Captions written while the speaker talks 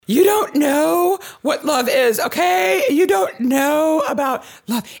You don't know what love is, okay? You don't know about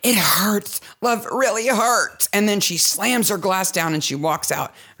love. It hurts. Love really hurts. And then she slams her glass down and she walks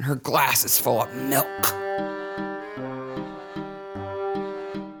out, and her glass is full of milk.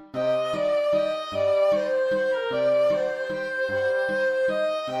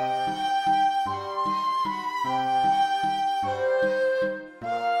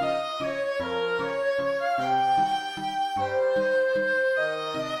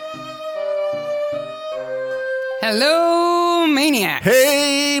 Hello, Maniacs.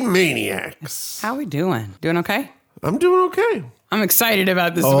 Hey, Maniacs. How we doing? Doing okay? I'm doing okay. I'm excited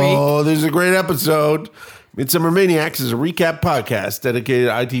about this week. Oh, there's a great episode. Midsummer Maniacs is a recap podcast dedicated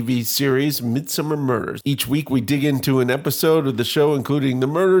to ITV's series Midsummer Murders. Each week we dig into an episode of the show, including the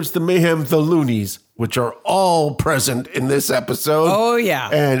murders, the mayhem, the loonies, which are all present in this episode. Oh, yeah.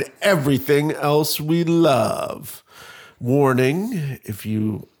 And everything else we love. Warning, if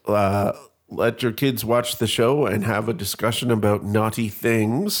you let your kids watch the show and have a discussion about naughty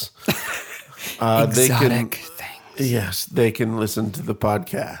things. Exotic things. Yes, they can listen to the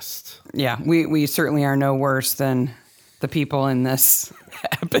podcast. Yeah, we certainly are no worse than the people in this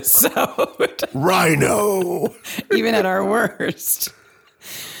episode. Rhino! Even at our worst.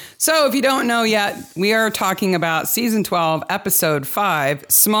 So if you don't know yet, we are talking about Season 12, Episode 5,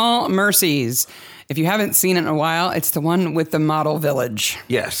 Small Mercies. If you haven't seen it in a while, it's the one with the model village.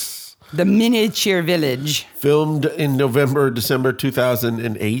 Yes. The miniature village. Filmed in November, December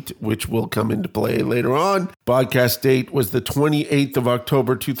 2008, which will come into play later on. Podcast date was the 28th of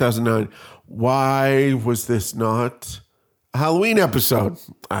October, 2009. Why was this not a Halloween episode?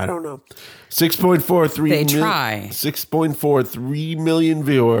 I don't know. 6.43 million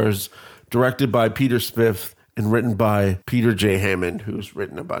viewers, directed by Peter Smith and written by Peter J. Hammond, who's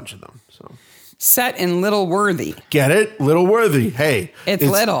written a bunch of them. So. Set in Little Worthy. Get it? Little Worthy. Hey. It's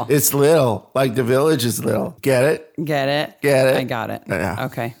little. It's little. Like the village is little. Get it? Get it? Get it? I got it. Yeah.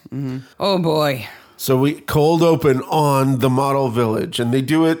 Okay. Mm-hmm. Oh, boy. So we cold open on the model village, and they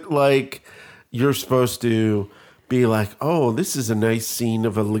do it like you're supposed to be like, oh, this is a nice scene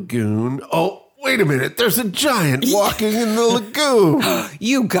of a lagoon. Oh, wait a minute. There's a giant walking in the lagoon.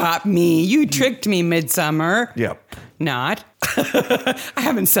 You got me. You tricked me, Midsummer. Yep. Not. I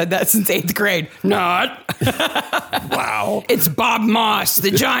haven't said that since 8th grade. Not. Wow. It's Bob Moss,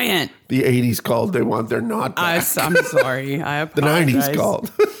 the giant. The 80s called. They want their not back. I'm sorry. I The apologize. 90s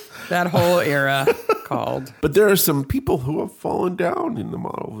called. That whole era called. But there are some people who have fallen down in the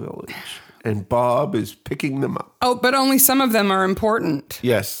model village, and Bob is picking them up. Oh, but only some of them are important.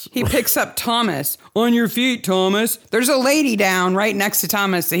 Yes. He picks up Thomas. On your feet, Thomas. There's a lady down right next to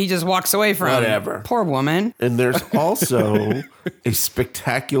Thomas that he just walks away from. Whatever. Poor woman. And there's also a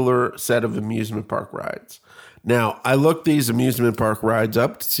spectacular set of amusement park rides. Now, I looked these amusement park rides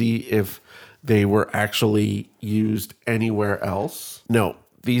up to see if they were actually used anywhere else. No,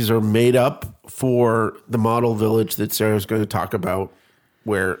 these are made up for the model village that Sarah's going to talk about,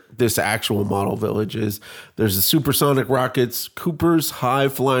 where this actual model village is. There's the supersonic rockets, Cooper's high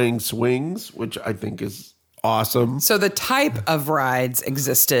flying swings, which I think is awesome. So the type of rides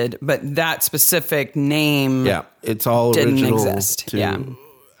existed, but that specific name it's all didn't original exist. to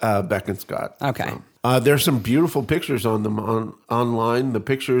Beck and Scott. Okay. There's some beautiful pictures on them online. The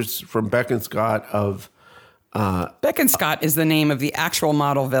pictures from Beck and Scott of Beck and Scott is the name of the actual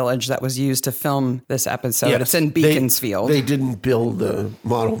model village that was used to film this episode. Yes, It's in Beaconsfield. They didn't build the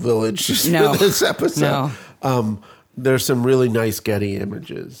model village No. for this episode. No. There's some really nice Getty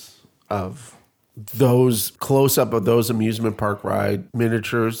images of those close-up of those amusement park ride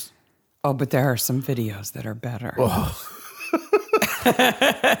miniatures. Oh, but there are some videos that are better.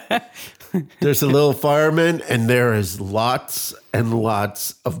 There's a little fireman, and there is lots and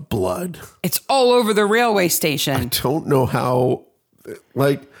lots of blood. It's all over the railway station. I don't know how,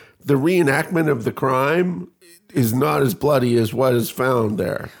 like, the reenactment of the crime is not as bloody as what is found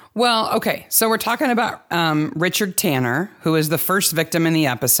there. Well, okay, so we're talking about Richard Tanner, who is the first victim in the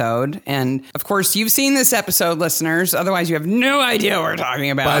episode. And, of course, you've seen this episode, listeners. Otherwise, you have no idea what we're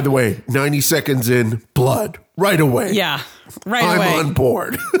talking about. By the way, 90 seconds in, blood, right away. Yeah, right away. I'm on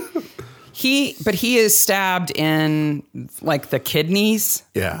board. He is stabbed in, like, the kidneys.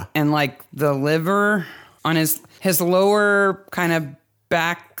 Yeah. And, like, the liver on his lower kind of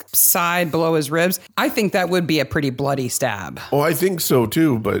back side below his ribs. I think that would be a pretty bloody stab. Oh, I think so,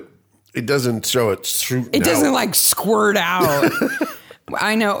 too, but it doesn't show it shooting It doesn't, out. like, squirt out.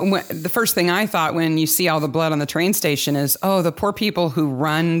 I know the first thing I thought when you see all the blood on the train station is, oh, the poor people who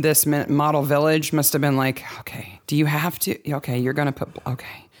run this model village must have been like, okay, do you have to? Okay, you're going to put,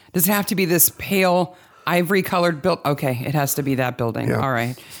 okay. Does it have to be this pale Ivory colored okay, it has to be that building. Yeah. All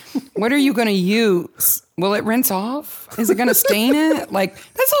right. What are you going to use? Will it rinse off? Is it going to stain it? Like,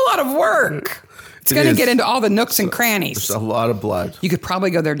 that's a lot of work. It's going to get into all the nooks and crannies. It's a lot of blood. You could probably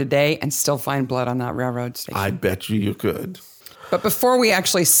go there today and still find blood on that railroad station. I bet you could. But before we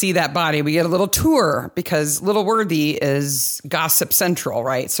actually see that body, we get a little tour because Little Worthy is gossip central,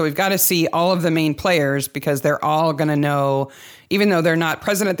 right? So we've got to see all of the main players because they're all going to know, even though they're not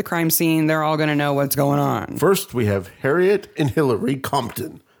present at the crime scene, they're all going to know what's going on. First, we have Harriet and Hillary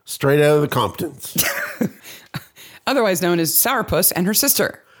Compton, straight out of the Comptons, Otherwise known as Sourpuss and her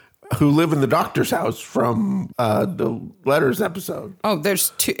sister. who live in the doctor's house from the Letters episode. Oh,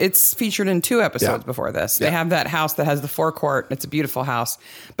 there's two. It's featured in 2 episodes before this. They have that house that has the forecourt. It's a beautiful house.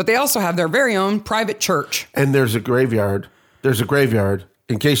 But they also have their very own private church. And there's a graveyard. There's a graveyard.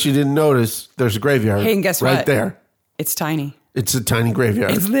 In case you didn't notice, there's a graveyard. Hey, and guess right what? there. It's tiny. It's a tiny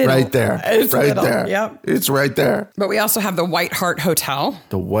graveyard. It's little. Right there. It's right little. there. Yep. It's right there. But we also have the White Hart Hotel.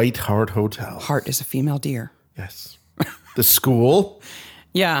 The White Hart Hotel. Hart is a female deer. Yes. The school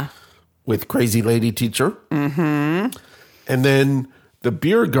Yeah. with crazy lady teacher. Mm-hmm. And then the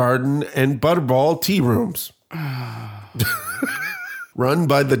beer garden and Butterball tea rooms. Run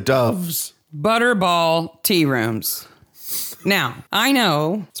by the Doves. Butterball tea rooms. Now, I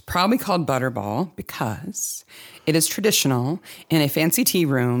know it's probably called Butterball because it is traditional in a fancy tea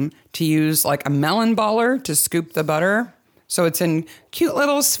room to use like a melon baller to scoop the butter. So it's in cute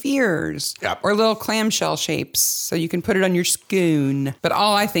little spheres or little clamshell shapes. So you can put it on your spoon. But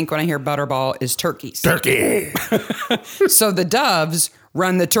all I think when I hear Butterball is turkeys. Turkey. So the Doves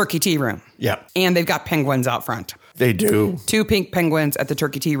run the turkey tea room. Yep. And they've got penguins out front. They do. 2 pink penguins at the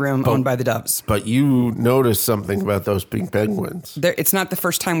turkey tea room owned by the Doves. But you noticed something about those pink penguins. It's not the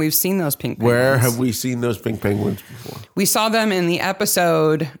first time we've seen those pink penguins. Where have we seen those pink penguins before? We saw them in the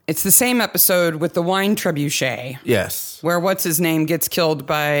episode. It's the same episode with the wine trebuchet. Yes. Where what's his name gets killed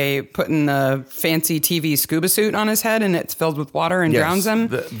by putting the fancy TV scuba suit on his head and it's filled with water and drowns him.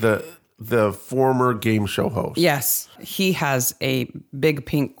 The former game show host. Yes. He has a big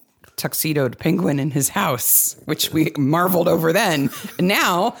pink tuxedoed penguin in his house, which we marveled over then. And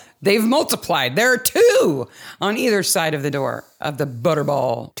now they've multiplied. There are 2 on either side of the door of the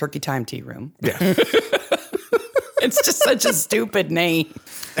Butterball Turkey Time Tea Room. Yeah. It's just such a stupid name.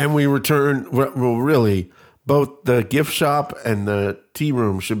 And we return, well, really, both the gift shop and the tea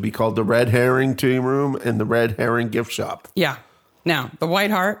room should be called the Red Herring Tea Room and the Red Herring Gift Shop. Yeah. Now, the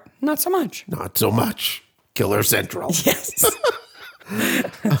White Hart, not so much. Not so much. Killer Central. Yes.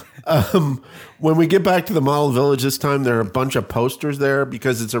 When we get back to the model village this time, there are a bunch of posters there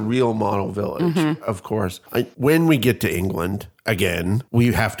because it's a real model village, of course. When we get to England again,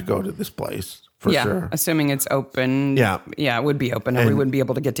 we have to go to this place for sure. Assuming it's open. Yeah. Yeah, it would be open or we wouldn't be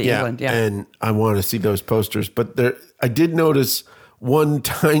able to get to England. Yeah. And I want to see those posters. But I did notice one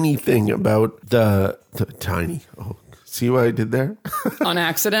tiny thing about the tiny. Oh, see what I did there? On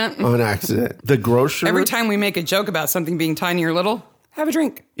accident. On accident. The grocer. Every time we make a joke about something being tiny or little, have a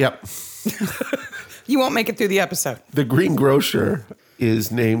drink. Yep. You won't make it through the episode. The green grocer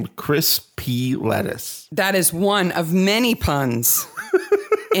is named Chris P. Lettuce. That is one of many puns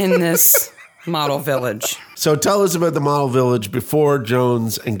in this model village. So tell us about the model village before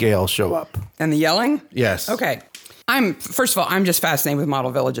Jones and Gail show up. And the yelling? Yes. Okay. First of all, I'm just fascinated with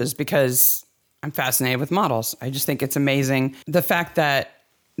model villages because I'm fascinated with models. I just think it's amazing. The fact that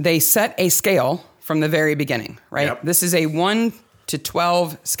they set a scale from the very beginning, right? Yep. This is a 1 to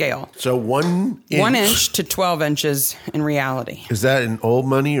 12 scale. So 1 inch. 1 inch to 12 inches in reality. Is that in old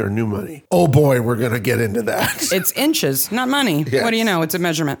money or new money? Oh boy, we're going to get into that. It's inches, not money. Yes. What do you know? It's a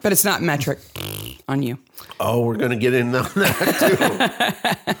measurement, but it's not metric on you. Oh, we're going to get into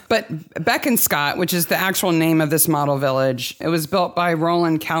that too. But Beaconscott, which is the actual name of this model village, it was built by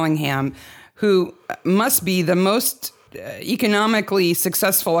Roland Callingham, who must be the most economically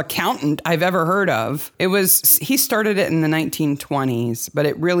successful accountant I've ever heard of. He started it in the 1920s, but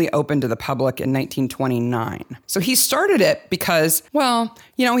it really opened to the public in 1929. So he started it because, well,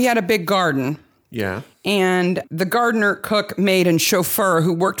 he had a big garden. Yeah. And the gardener, cook, maid, and chauffeur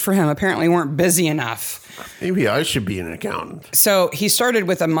who worked for him apparently weren't busy enough. Maybe I should be an accountant. So he started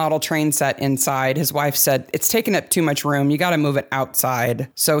with a model train set inside. His wife said, it's taking up too much room. You got to move it outside.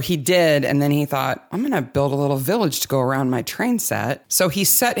 So he did. And then he thought, I'm going to build a little village to go around my train set. So he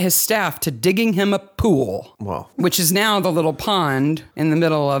set his staff to digging him a pool, which is now the little pond in the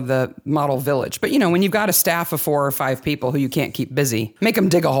middle of the model village. But, when you've got a staff of 4 or 5 people who you can't keep busy, make them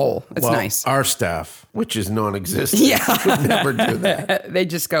dig a hole. It's nice. Our staff, which is non-existent, would never do that. They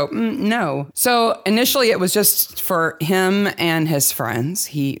just go, no. So initially it was just for him and his friends.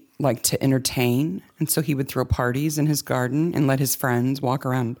 He liked to entertain. And so he would throw parties in his garden and let his friends walk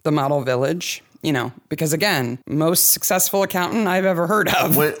around the model village. You know, because again, most successful accountant I've ever heard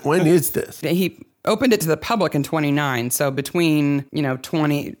of. When is this? He opened it to the public in 29. So between,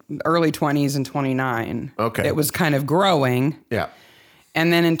 early 20s and 29. Okay. It was kind of growing. Yeah.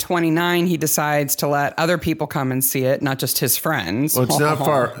 And then in 29, he decides to let other people come and see it, not just his friends. Well, it's not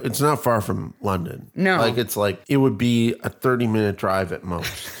far. It's not far from London. No. It would be a 30-minute drive at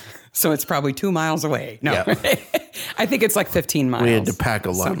most. So it's probably 2 miles away. No, Yeah. I think it's like 15 miles. We had to pack a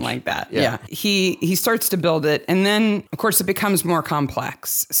lunch. Something like that. Yeah. He starts to build it. And then, of course, it becomes more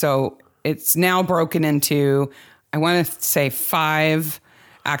complex. So it's now broken into, I want to say 5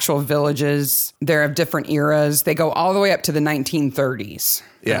 actual villages. They're of different eras. They go all the way up to the 1930s.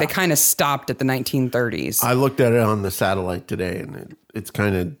 Yeah. They kind of stopped at the 1930s. I looked at it on the satellite today, and it's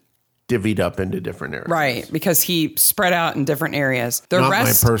kind of divvied up into different areas. Right, because he spread out in different areas. The Not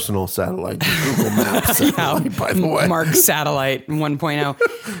rest, my personal satellite, the Google Maps satellite, by the way. Mark's satellite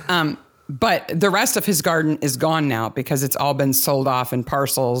 1.0. But the rest of his garden is gone now because it's all been sold off in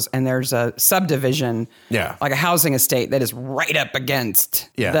parcels, and there's a subdivision, like a housing estate that is right up against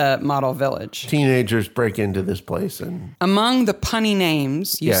the model village. Teenagers break into this place, and among the punny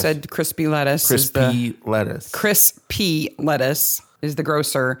names, you said crispy lettuce. Crispy lettuce. Crispy lettuce is the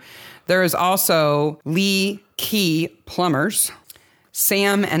grocer. There is also Lee Key Plumbers,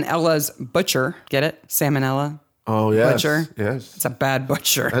 Sam and Ella's Butcher. Get it? Sam and Ella. Oh, yes. Butcher. Yes. It's a bad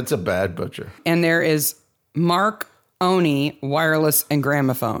butcher. That's a bad butcher. And there is Mark Oni Wireless and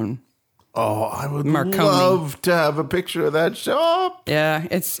Gramophone. Oh, I would Marconi. love to have a picture of that shop. Yeah,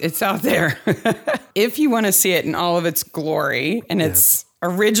 it's out there. If you want to see it in all of its glory and its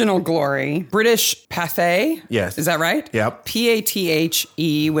original glory, British Pathé. Yes. Is that right? Yep.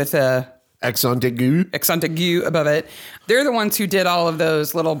 Pathe with a accent aigu above it. They're the ones who did all of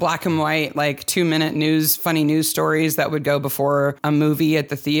those little black and white, like 2-minute funny news stories that would go before a movie at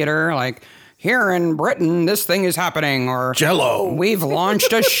the theater. Like, here in Britain, this thing is happening, or Jell-O. We've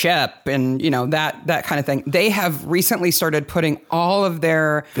launched a ship, and that kind of thing. They have recently started putting all of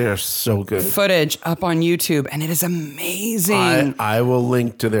their They're so good. footage up on YouTube, and it is amazing. I will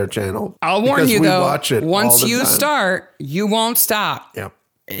link to their channel. I'll warn because you we though, watch it once all the you time. start, you won't stop. Yep.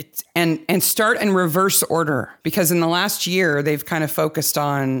 And start in reverse order, because in the last year they've kind of focused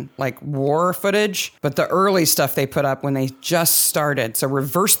on like war footage, but the early stuff they put up when they just started. So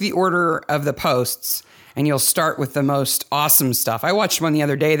reverse the order of the posts, and you'll start with the most awesome stuff. I watched one the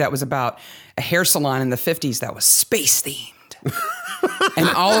other day that was about a hair salon in the 50s that was space themed. And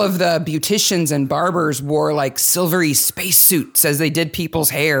all of the beauticians and barbers wore like silvery spacesuits as they did people's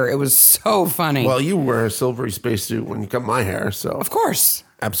hair. It was so funny. Well, you wear a silvery spacesuit when you cut my hair, so Of course.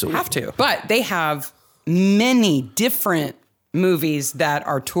 Absolutely. Have to. But they have many different movies that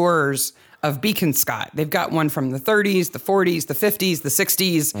are tours of Beacon Scott. They've got one from the 30s, the 40s, the 50s, the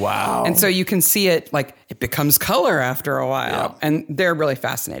 60s. Wow. And so you can see it, like, it becomes color after a while. Yeah. And they're really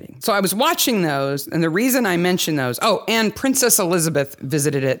fascinating. So I was watching those, and the reason I mention those, and Princess Elizabeth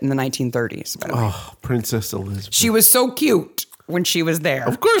visited it in the 1930s, by the way. Oh, Princess Elizabeth. She was so cute when she was there.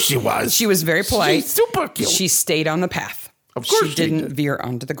 Of course she was. She was very polite. She's super cute. She stayed on the path. Of course she didn't did. veer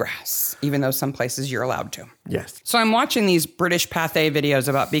onto the grass, even though some places you're allowed to. Yes. So I'm watching these British Pathé videos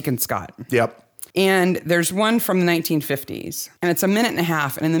about Beacon Scott. Yep. And there's one from the 1950s, and it's a minute and a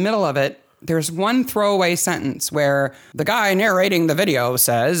half. And in the middle of it, there's one throwaway sentence where the guy narrating the video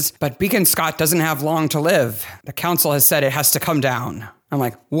says, "But Beacon Scott doesn't have long to live. The council has said it has to come down." I'm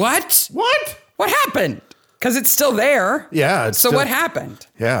like, what? What? What happened? Because it's still there. Yeah. It's So still- what happened?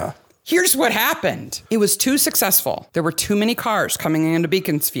 Yeah. Here's what happened. It was too successful. There were too many cars coming into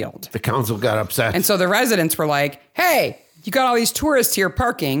Beaconsfield. The council got upset. And so the residents were like, hey, you got all these tourists here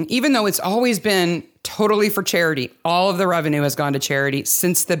parking, even though it's always been totally for charity. All of the revenue has gone to charity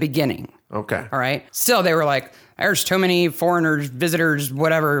since the beginning. Okay. All right. Still, they were like, there's too many foreigners, visitors,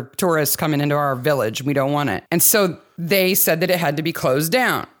 whatever, tourists coming into our village. We don't want it. And so they said that it had to be closed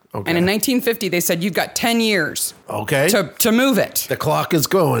down. Okay. And in 1950, they said, you've got 10 years Okay. to move it, The clock is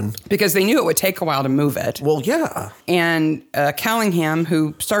going. because they knew it would take a while to move it. Well, yeah. And Callingham,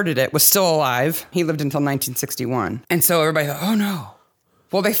 who started it, was still alive. He lived until 1961. And so everybody thought, oh no.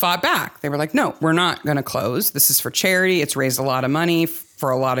 Well, they fought back. They were like, no, we're not going to close. This is for charity. It's raised a lot of money for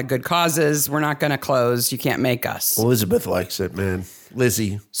a lot of good causes. We're not going to close. You can't make us. Elizabeth likes it, man.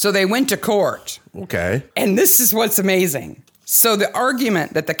 Lizzie. So they went to court. Okay. And this is what's amazing. So the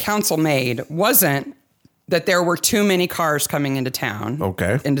argument that the council made wasn't that there were too many cars coming into town,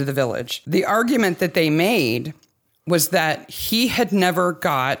 Okay. into the village. The argument that they made was that he had never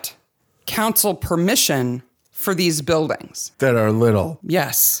got council permission for these buildings. That are little.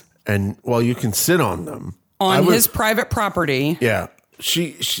 Yes. And, well, you can sit on them. On his private property. Yeah.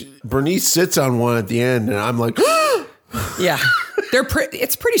 Bernice sits on one at the end, and I'm like, yeah.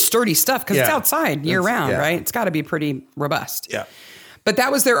 It's pretty sturdy stuff because it's outside year round, right? It's got to be pretty robust. Yeah. But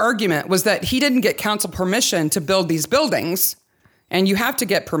that was their argument, was that he didn't get council permission to build these buildings. And you have to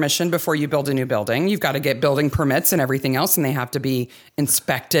get permission before you build a new building. You've got to get building permits and everything else, and they have to be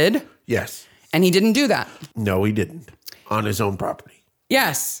inspected. Yes. And he didn't do that. No, he didn't. On his own property.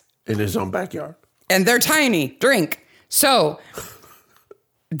 Yes. In his own backyard. And they're tiny. Drink. So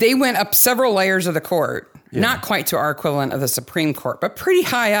they went up several layers of the court, not quite to our equivalent of the Supreme Court, but pretty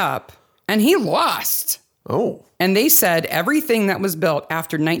high up. And he lost. Oh. And they said everything that was built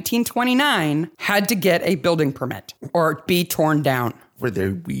after 1929 had to get a building permit or be torn down. Were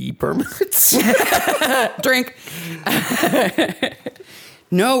there weed permits? Drink.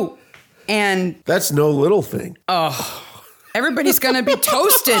 No. And that's no little thing. Oh, everybody's going to be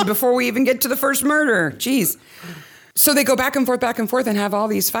toasted before we even get to the first murder. Jeez. So they go back and forth and have all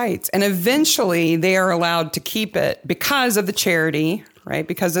these fights. And eventually they are allowed to keep it because of the charity, right?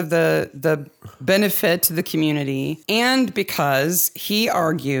 Because of the benefit to the community. And because he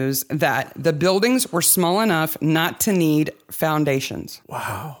argues that the buildings were small enough not to need foundations.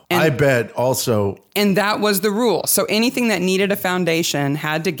 Wow. I bet also. And that was the rule. So anything that needed a foundation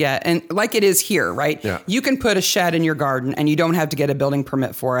had to get, and like it is here, right? Yeah. You can put a shed in your garden and you don't have to get a building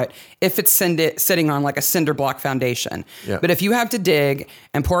permit for it if it's sitting on like a cinder block foundation. Yeah. But if you have to dig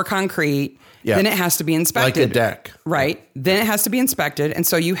and pour concrete, then it has to be inspected. Like a deck. Right. Then it has to be inspected. And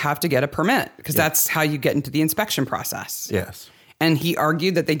so you have to get a permit because that's how you get into the inspection process. Yes. And he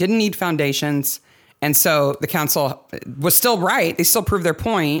argued that they didn't need foundations. And so the council was still right. They still proved their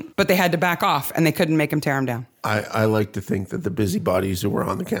point, but they had to back off and they couldn't make him tear them down. I like to think that the busybodies who were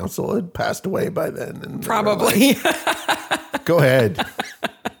on the council had passed away by then. And probably. Like, go ahead.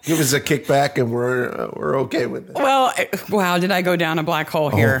 Give us a kickback and we're okay with it. Well, wow, did I go down a black hole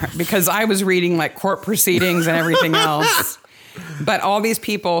here? Because I was reading like court proceedings and everything else. But all these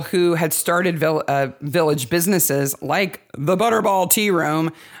people who had started village businesses like the Butterball Tea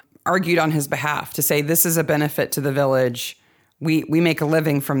Room argued on his behalf to say this is a benefit to the village. We make a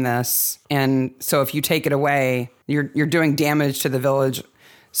living from this. And so if you take it away, you're doing damage to the village.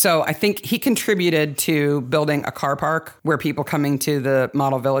 So I think he contributed to building a car park where people coming to the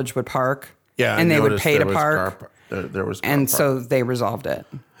model village would park. Yeah. And they would pay to park. There was and so they resolved it.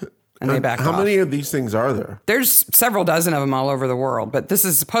 And they backed off. How many of these things are there? There's several dozen of them all over the world, but this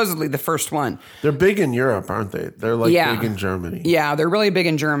is supposedly the first one. They're big in Europe, aren't they? They're like big in Germany. Yeah, they're really big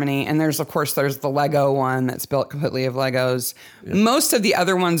in Germany. And there's the Lego one that's built completely of Legos. Yeah. Most of the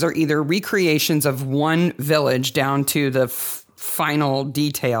other ones are either recreations of one village down to the final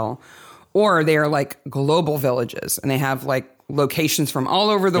detail, or they are like global villages and they have like locations from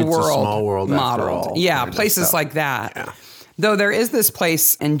all over the world. A small world modeled. All, yeah, places like that. Yeah. Though there is this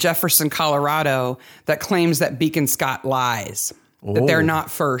place in Jefferson, Colorado that claims that Beacon Scott lies, that they're not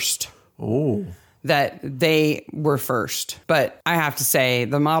first. Oh. That they were first. But I have to say,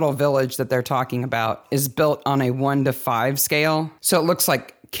 the model village that they're talking about is built on a 1 to 5 scale. So it looks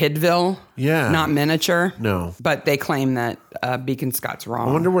like Kidville. Yeah. Not miniature. No. But they claim that Beacon Scott's wrong.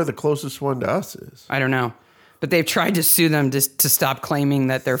 I wonder where the closest one to us is. I don't know. But they've tried to sue them to stop claiming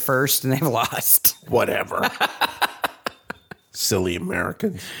that they're first, and they've lost. Whatever. Silly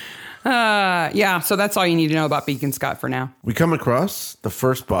Americans. Yeah, so that's all you need to know about Beacon Scott for now. We come across the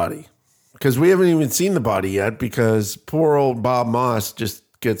first body because we haven't even seen the body yet because poor old Bob Moss just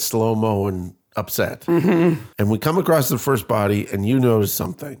gets slow-mo and upset. Mm-hmm. And we come across the first body and you notice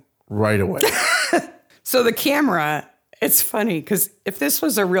something right away. So the camera, it's funny because if this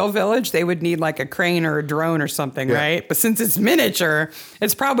was a real village, they would need like a crane or a drone or something, right? But since it's miniature,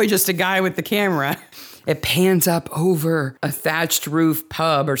 it's probably just a guy with the camera. It pans up over a thatched roof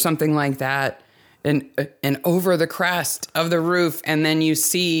pub or something like that and over the crest of the roof. And then you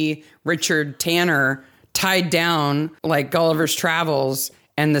see Richard Tanner tied down like Gulliver's Travels.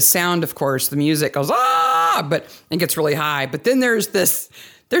 And the sound, of course, the music goes, but it gets really high. But then there's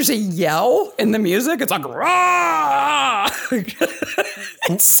a yell in the music. It's like, rah!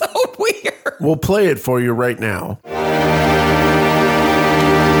 It's so weird. We'll play it for you right now.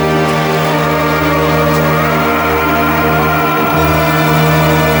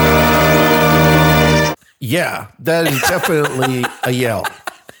 Yeah, that is definitely a yell.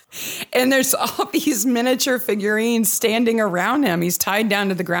 And there's all these miniature figurines standing around him. He's tied down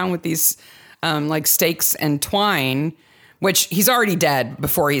to the ground with these like stakes and twine, which he's already dead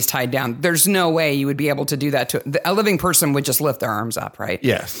before he's tied down. There's no way you would be able to do that to a living person would just lift their arms up, right?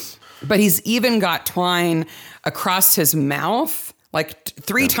 Yes. But he's even got twine across his mouth. Like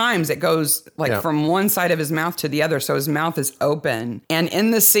 3 times it goes from one side of his mouth to the other. So his mouth is open. And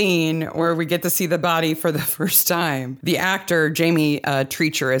in the scene where we get to see the body for the first time, the actor, Jamie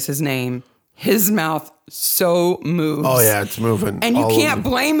Treacher is his name, his mouth so moves. Oh, yeah, it's moving. And you can't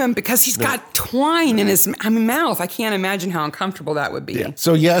blame him because he's got twine in his mouth. I can't imagine how uncomfortable that would be. Yeah.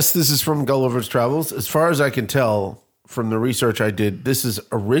 So, yes, this is from Gulliver's Travels. As far as I can tell from the research I did, this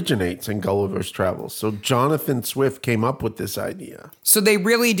originates in Gulliver's Travels. So Jonathan Swift came up with this idea. So they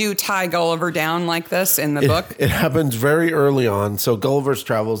really do tie Gulliver down like this in the book? It happens very early on. So Gulliver's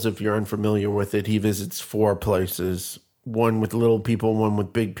Travels, if you're unfamiliar with it, he visits 4 places. One with little people, one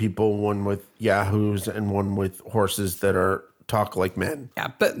with big people, one with yahoos, and one with horses that talk like men. Yeah,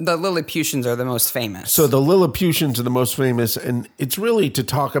 but the Lilliputians are the most famous. So the Lilliputians are the most famous, and it's really to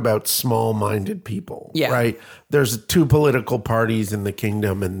talk about small-minded people, right? There's 2 political parties in the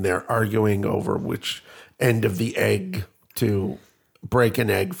kingdom, and they're arguing over which end of the egg to break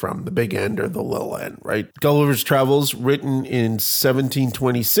an egg from, the big end or the little end, right? Gulliver's Travels, written in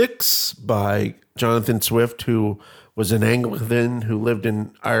 1726 by Jonathan Swift, who was an Anglican who lived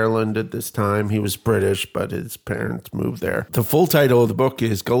in Ireland at this time. He was British, but his parents moved there. The full title of the book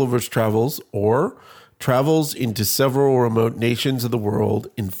is Gulliver's Travels, or Travels into Several Remote Nations of the World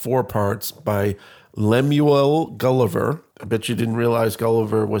in 4 parts by Lemuel Gulliver. I bet you didn't realize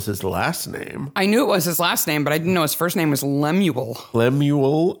Gulliver was his last name. I knew it was his last name, but I didn't know his first name was Lemuel.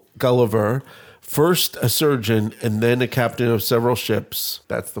 Lemuel Gulliver. First a surgeon and then a captain of several ships.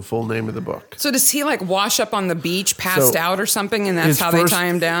 That's the full name of the book. So does he wash up on the beach, passed out or something, and that's how they tie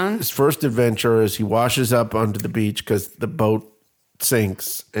him down? His first adventure is he washes up onto the beach because the boat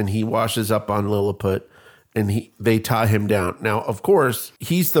sinks, and he washes up on Lilliput, and they tie him down. Now, of course,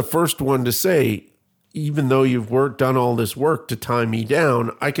 he's the first one to say, even though you've done all this work to tie me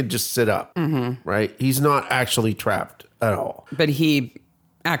down, I could just sit up, right? He's not actually trapped at all. But he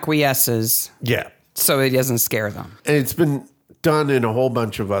acquiesces. Yeah. So it doesn't scare them. And it's been done in a whole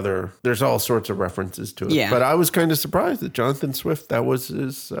bunch of there's all sorts of references to it. Yeah. But I was kind of surprised that Jonathan Swift, that was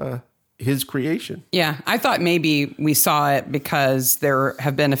his creation. Yeah. I thought maybe we saw it because there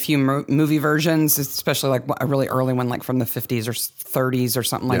have been a few movie versions, especially a really early one, from the 50s or 30s or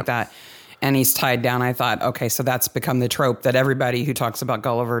something like that. And he's tied down. I thought, okay, so that's become the trope that everybody who talks about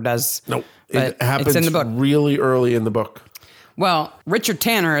Gulliver does. Nope. It happens in the book. Really early in the book. Well, Richard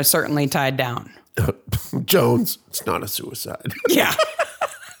Tanner is certainly tied down. Jones, it's not a suicide. Yeah.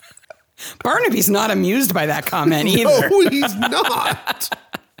 Barnaby's not amused by that comment either. No, he's not.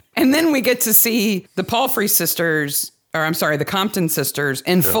 And then we get to see the Palfrey sisters, the Compton sisters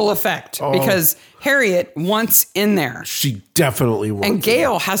in full effect because Harriet wants in there. She definitely wants. And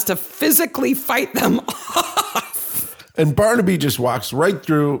Gale has to physically fight them off. And Barnaby just walks right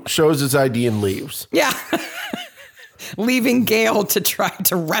through, shows his ID, and leaves. Yeah. Leaving Gale to try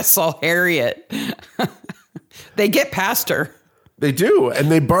to wrestle Harriet. They get past her. They do. And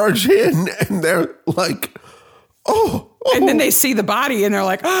they barge in and they're like, oh. And then they see the body and they're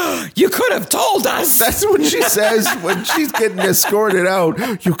like, oh, you could have told us. That's what she says when she's getting escorted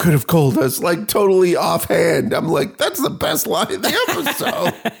out. You could have told us, totally offhand. I'm like, that's the best line in the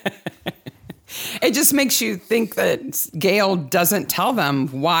episode. It just makes you think that Gale doesn't tell them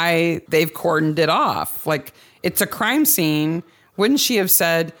why they've cordoned it off. It's a crime scene. Wouldn't she have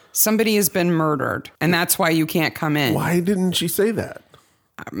said, somebody has been murdered, and that's why you can't come in? Why didn't she say that?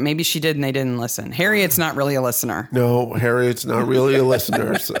 Maybe she did and they didn't listen. Harriet's not really a listener. No, Harriet's not really a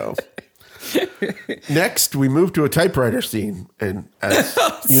listener, so... Next, we move to a typewriter scene, and as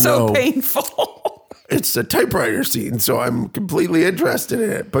you know... painful. It's a typewriter scene, so I'm completely interested in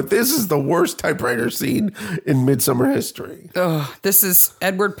it. But this is the worst typewriter scene in Midsummer history. Oh, this is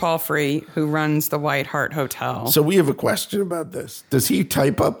Edward Palfrey, who runs the White Hart Hotel. So we have a question about this. Does he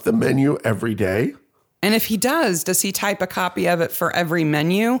type up the menu every day? And if he does he type a copy of it for every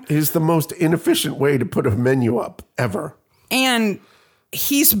menu? It is the most inefficient way to put a menu up ever. And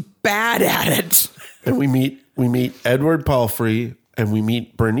he's bad at it. And we meet Edward Palfrey, and we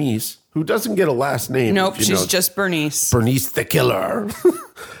meet Bernice, who doesn't get a last name. Nope, she's just Bernice. Bernice the killer.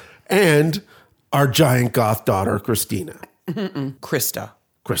 And our giant goth daughter, Christina. Krista.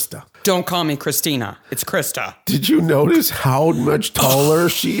 Krista. Don't call me Christina. It's Krista. Did you notice how much taller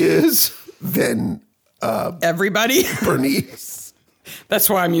she is than everybody? Bernice. That's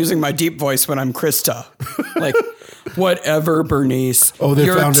why I'm using my deep voice when I'm Krista. Whatever, Bernice. Oh,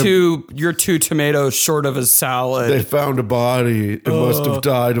 you're 2 tomatoes short of a salad. They found a body. It must have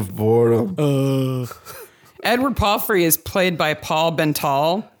died of boredom. Edward Palfrey is played by Paul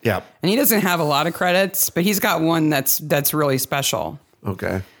Bental. Yeah. And he doesn't have a lot of credits, but he's got one that's really special.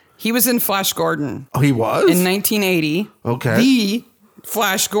 Okay. He was in Flash Gordon Oh, he was? in 1980. Okay. The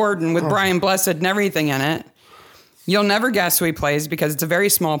Flash Gordon with Brian Blessed and everything in it. You'll never guess who he plays because it's a very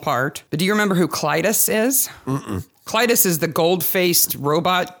small part. But do you remember who Clytus is? Mm-mm. Clytus is the gold-faced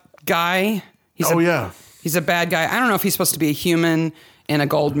robot guy. Yeah. He's a bad guy. I don't know if he's supposed to be a human in a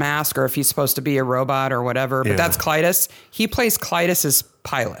gold mask or if he's supposed to be a robot or whatever, but that's Clytus. He plays Clytus's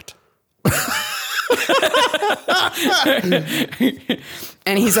pilot.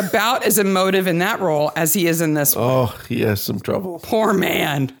 And he's about as emotive in that role as he is in this one. Oh, he has some trouble. Poor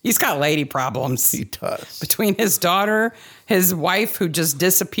man. He's got lady problems. He does. Between his daughter, his wife who just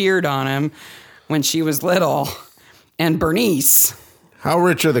disappeared on him when she was little, and Bernice. How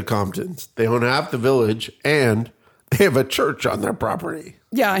rich are the Comptons? They own half the village and they have a church on their property.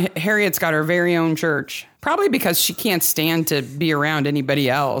 Yeah, Harriet's got her very own church. Probably because she can't stand to be around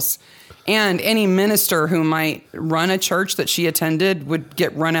anybody else. And any minister who might run a church that she attended would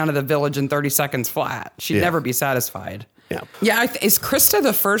get run out of the village in 30 seconds flat. She'd never be satisfied. Yeah. Yeah, is Krista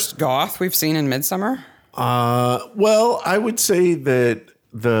the first goth we've seen in Midsommar? Well, I would say that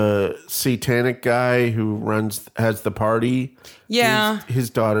the satanic guy who has the party. Yeah. His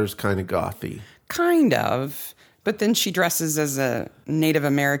daughter's kind of gothy. Kind of. But then she dresses as a Native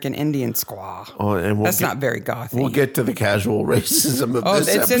American Indian squaw. Oh, and that's not very gothy. We'll get to the casual racism of this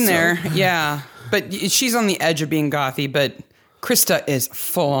it's episode. in there. Yeah. But she's on the edge of being gothy, but Krista is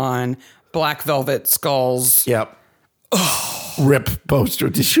full on black velvet skulls. Yep. Oh. Rip poster.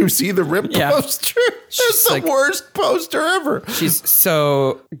 Did you see the Rip poster? That's the worst poster ever. She's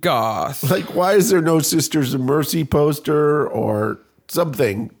so goth. Like, why is there no Sisters of Mercy poster or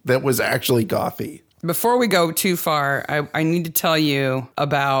something that was actually gothy? Before we go too far, I need to tell you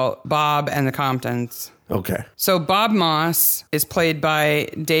about Bob and the Comptons. Okay. So Bob Moss is played by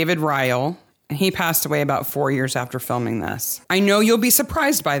David Ryle. And he passed away about 4 years after filming this. I know you'll be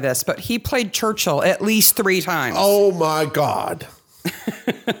surprised by this, but he played Churchill at least 3 times. Oh, my God.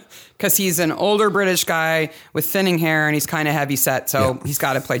 Because he's an older British guy with thinning hair, and he's kind of heavy set, so he's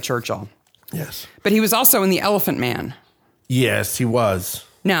got to play Churchill. Yes. But he was also in The Elephant Man. Yes, he was.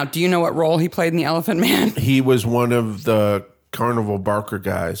 Now, do you know what role he played in The Elephant Man? He was one of the Carnival Barker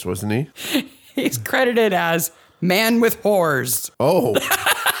guys, wasn't he? He's credited as Man with Whores. Oh.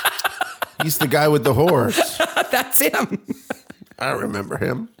 He's the guy with the horse. That's him. I remember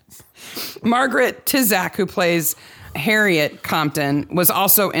him. Margaret Tizak, who plays Harriet Compton, was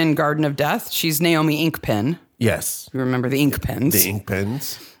also in Garden of Death. She's Naomi Inkpen. Yes. You remember the Inkpens? The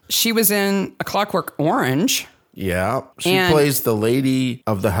Inkpens. She was in A Clockwork Orange. Yeah. She plays the lady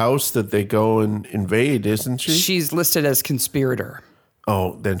of the house that they go and invade, isn't she? She's listed as conspirator.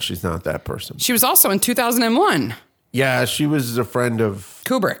 Oh, then she's not that person. She was also in 2001. Yeah, she was a friend of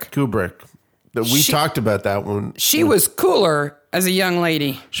Kubrick. We talked about that one. She was cooler as a young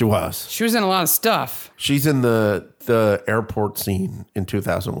lady. She was. She was in a lot of stuff. She's in the airport scene in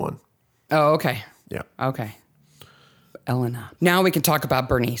 2001. Oh, okay. Yeah. Okay. Elena. Now we can talk about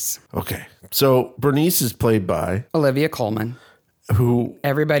Bernice. Okay. So Bernice is played by Olivia Colman, who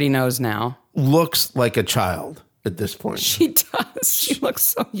everybody knows now. Looks like a child at this point. She does. She looks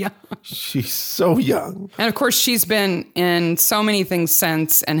so young. She's so young. And of course, she's been in so many things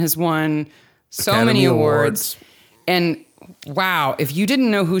since and has won so Academy many awards. And wow, if you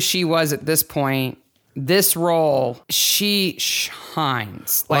didn't know who she was at this point, this role, she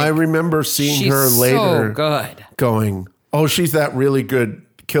shines. Like, I remember seeing her later so good. Going, oh, she's that really good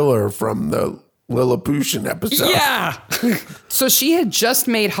killer from the Lilliputian episode. Yeah. So she had just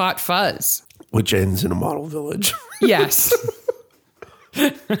made Hot Fuzz. Which ends in a model village. Yes.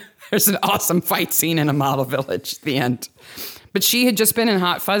 There's an awesome fight scene in a model village at the end. But she had just been in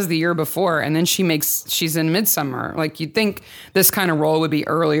Hot Fuzz the year before, and then she's in Midsommar. Like, you'd think this kind of role would be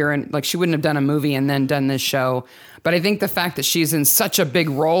earlier, and like she wouldn't have done a movie and then done this show. But I think the fact that she's in such a big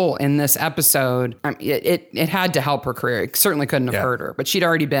role in this episode, it had to help her career. It certainly couldn't have hurt her. But she'd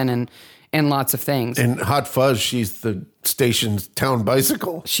already been in lots of things. In Hot Fuzz, she's the station's town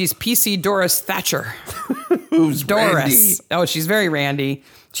bicycle. She's PC Doris Thatcher. Who's Doris? Randy. Oh, she's very Randy.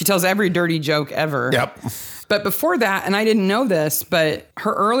 She tells every dirty joke ever. Yep. But before that, and I didn't know this, but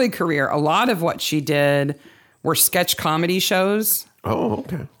her early career, a lot of what she did were sketch comedy shows. Oh,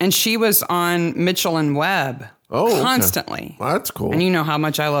 okay. And she was on Mitchell and Webb constantly. Okay. Well, that's cool. And you know how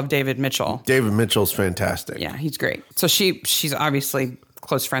much I love David Mitchell. David Mitchell's fantastic. Yeah, he's great. So she's obviously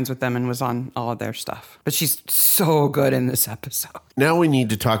close friends with them and was on all of their stuff. But she's so good in this episode. Now we need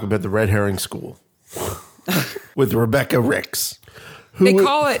to talk about the Red Herring School with Rebecca Ricks. They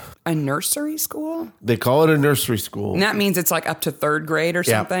call it a nursery school? They call it a nursery school. And that means it's like up to 3rd grade or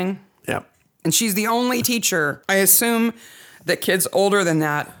something? Yep. And she's the only teacher. I assume that kids older than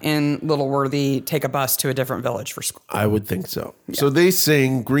that in Little Worthy take a bus to a different village for school. I would think so. Yeah. So they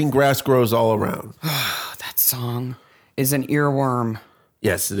sing "Green Grass Grows All Around." That song is an earworm.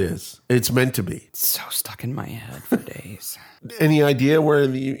 Yes, it is. It's meant to be. It's so stuck in my head for days. Any idea where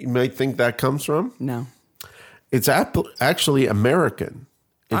you might think that comes from? No. It's actually American.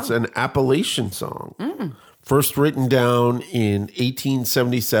 It's an Appalachian song. First written down in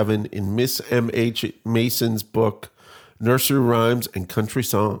 1877 in Miss M.H. Mason's book, Nursery Rhymes and Country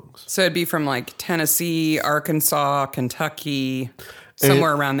Songs. So it'd be from like Tennessee, Arkansas, Kentucky,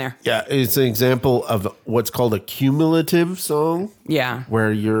 somewhere around there. Yeah, it's an example of what's called a cumulative song. Yeah.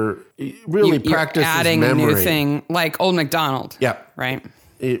 Where you're really practicing adding memory. a new thing, like Old MacDonald. Yeah. Right?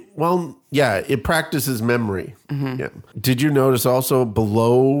 It practices memory. Yeah. Did you notice also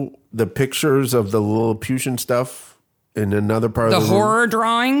below the pictures of the Lilliputian stuff in another part of the horror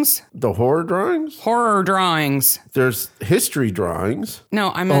drawings? The horror drawings? Horror drawings. There's history drawings.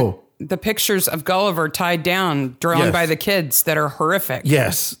 No, I meant the pictures of Gulliver tied down, drawn by the kids that are horrific.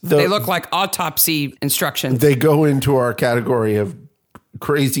 Yes. They look like autopsy instructions. They go into our category of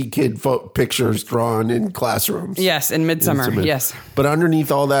crazy kid pictures drawn in classrooms. Yes, in Midsummer. Yes. But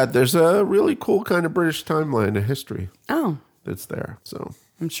underneath all that, there's a really cool kind of British timeline of history. Oh. That's there. So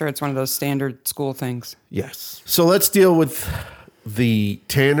I'm sure it's one of those standard school things. Yes. So let's deal with the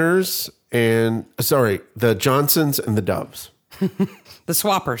Tanners the Johnsons and the Doves. The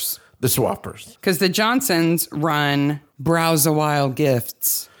Swappers. The Swappers. Because the Johnsons run Browse a While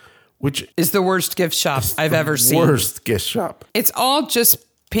Gifts, which is the worst gift shop I've ever seen. Worst gift shop. It's all just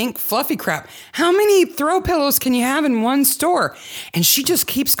pink fluffy crap. How many throw pillows can you have in one store? And she just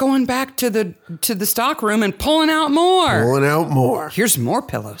keeps going back to the stock room and pulling out more. Here's more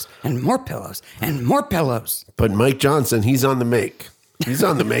pillows and more pillows and more pillows. But Mike Johnson, he's on the make. He's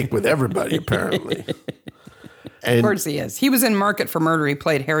on the make with everybody, apparently. And of course he is. He was in Market for Murder. He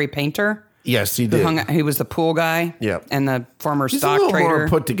played Harry Painter. Yes, he did. He was the pool guy. Yeah. And the former he's stock a little trader. more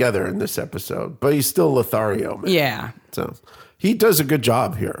put together in this episode, but he's still Lothario, man. Yeah. So he does a good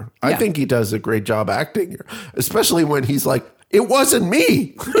job here. I think he does a great job acting here, especially when he's like, "It wasn't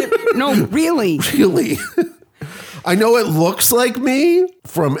me." No, really. Really. I know it looks like me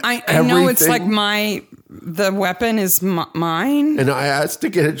from I know it's like the weapon is mine. And I asked to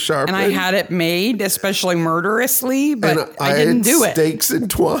get it sharpened. And I had it made, especially murderously, but I didn't do it. Stakes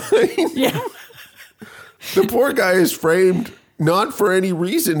entwined. Yeah. The poor guy is framed not for any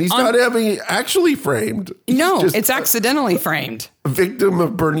reason. He's not having actually framed. No, it's accidentally framed. A victim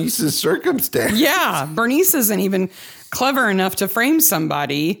of Bernice's circumstance. Yeah. Bernice isn't even clever enough to frame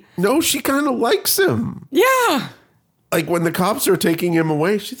somebody. No, she kind of likes him. Yeah. Like when the cops are taking him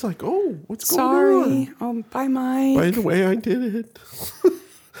away, she's like, "Oh, what's going on? Sorry. Oh, bye, Mike. By the way, I did it."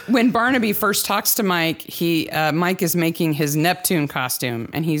 When Barnaby first talks to Mike, Mike is making his Neptune costume,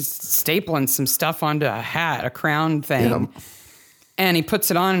 and he's stapling some stuff onto a hat, a crown thing. Yeah. And he puts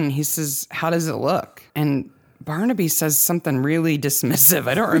it on, and he says, "How does it look?" And Barnaby says something really dismissive.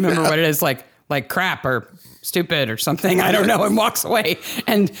 I don't remember what it is, like crap or stupid or something. I don't know, and walks away.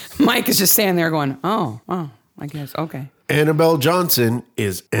 And Mike is just standing there going, oh, I guess, okay. Annabelle Johnson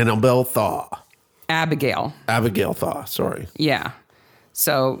is Annabelle Thaw. Abigail Thaw, sorry. Yeah.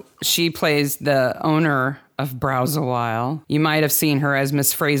 So she plays the owner of Browse a While. You might have seen her as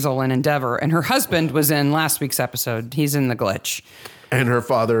Miss Frizzle in Endeavor. And her husband was in last week's episode. He's in The Glitch. And her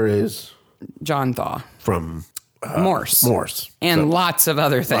father is? John Thaw. From? Morse. And lots of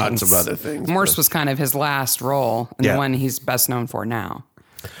other things. Morse was kind of his last role and the one he's best known for now.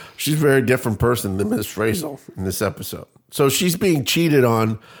 She's a very different person than Miss Frizzle in this episode. So she's being cheated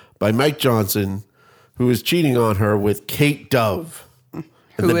on by Mike Johnson, who is cheating on her with Kate Dove.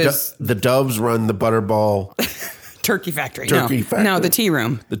 The Doves run the Butterball Turkey Factory. Factory. No, the tea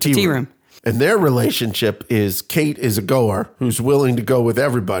room. The tea room. And their relationship is Kate is a goer who's willing to go with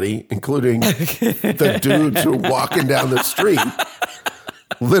everybody, including the dudes who are walking down the street,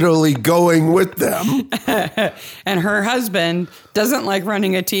 literally going with them. And her husband doesn't like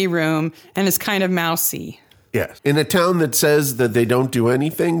running a tea room and is kind of mousy. Yes. In a town that says that they don't do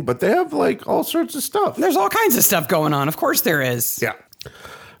anything, but they have like all sorts of stuff. There's all kinds of stuff going on. Of course there is. Yeah.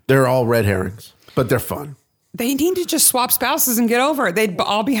 They're all red herrings, but they're fun. They need to just swap spouses and get over it. They'd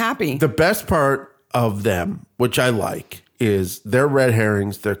all be happy. The best part of them, which I like, is they're red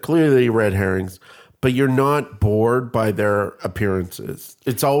herrings. They're clearly red herrings, but you're not bored by their appearances.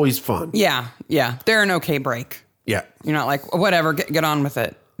 It's always fun. Yeah. They're an okay break. Yeah. You're not like, whatever, get on with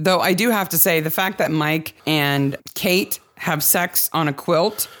it. Though I do have to say, the fact that Mike and Kate have sex on a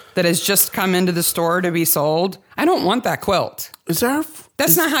quilt that has just come into the store to be sold, I don't want that quilt. Is there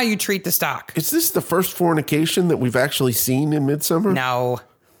That's not how you treat the stock. Is this the first fornication that we've actually seen in Midsummer? No.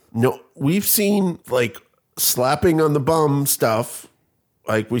 No, we've seen like slapping on the bum stuff.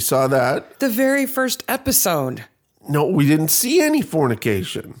 Like we saw that. The very first episode. No, we didn't see any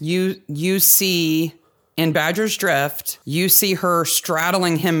fornication. You see in Badger's Drift, you see her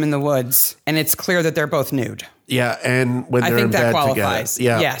straddling him in the woods, and it's clear that they're both nude. Yeah, and when they're in bed qualifies.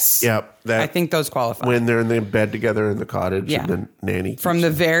 together. Yeah, Yes. Yeah. I think those qualify. When they're in the bed together in the cottage and the nanny. From the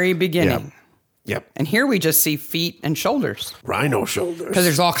very beginning. Yep. And here we just see feet and shoulders. Rhino shoulders. Because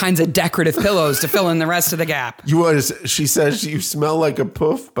there's all kinds of decorative pillows to fill in the rest of the gap. She says you smell like a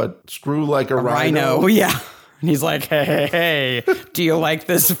poof, but screw like a rhino. Yeah. And he's like, hey, do you like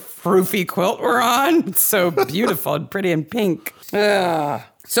this froofy quilt we're on? It's so beautiful and pretty and pink.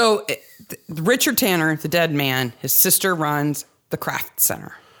 So Richard Tanner, the dead man, his sister runs the craft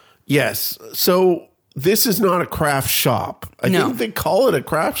center. Yes. So this is not a craft shop. I think they call it a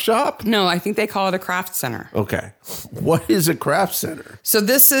craft shop. No, I think they call it a craft center. Okay. What is a craft center? So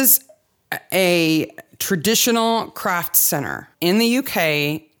this is a traditional craft center in the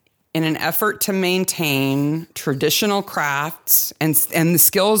UK in an effort to maintain traditional crafts and the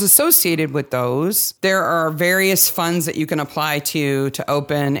skills associated with those. There are various funds that you can apply to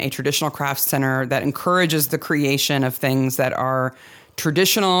open a traditional craft center that encourages the creation of things that are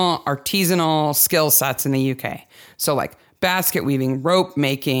traditional artisanal skill sets in the UK. So like basket weaving, rope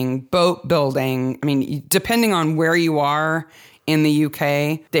making, boat building. I mean, depending on where you are in the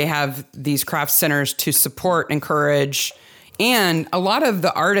UK, they have these craft centers to support, encourage. And a lot of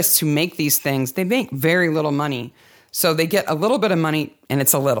the artists who make these things, they make very little money. So they get a little bit of money, and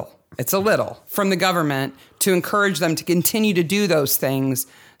it's a little from the government to encourage them to continue to do those things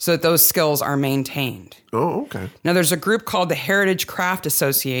so that those skills are maintained. Oh, okay. Now, there's a group called the Heritage Craft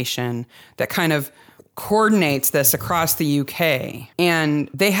Association that kind of coordinates this across the UK. And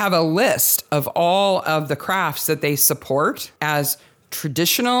they have a list of all of the crafts that they support as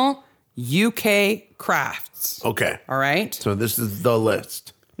traditional UK crafts. Okay. All right? So this is the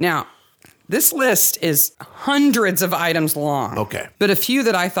list. Now, this list is hundreds of items long. Okay. But a few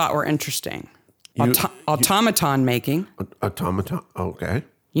that I thought were interesting. Automaton making. Automaton. Okay.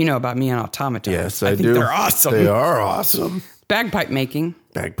 You know about me and automatons. Yes, I think do. They're awesome. They are awesome. Bagpipe making.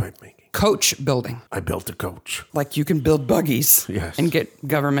 Bagpipe making. Coach building. I built a coach. Like you can build buggies. Yes. And get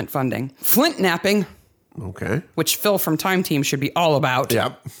government funding. Flint napping. Okay. Which Phil from Time Team should be all about.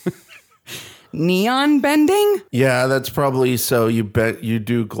 Yep. Neon bending? Yeah, that's probably so you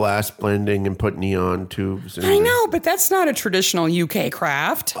do glass blending and put neon tubes in. I know, but that's not a traditional UK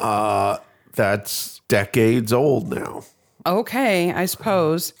craft. That's decades old now. Okay, I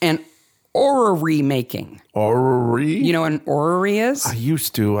suppose. And orrery making. Orrery? You know what an orrery is? I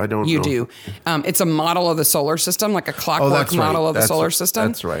used to. I don't know. You do. It's a model of the solar system, like a clockwork model of the solar system.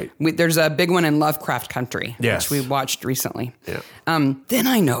 That's right. There's a big one in Lovecraft Country, yes, which we watched recently. Yeah. Then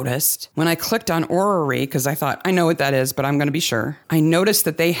I noticed when I clicked on orrery, because I thought, I know what that is, but I'm going to be sure. I noticed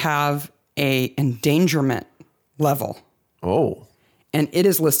that they have a endangerment level. Oh. And it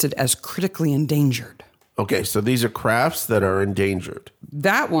is listed as critically endangered. Okay, so these are crafts that are endangered.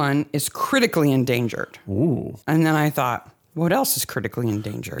 That one is critically endangered. Ooh. And then I thought, what else is critically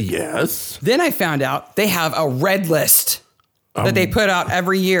endangered? Yes. Then I found out they have a red list that they put out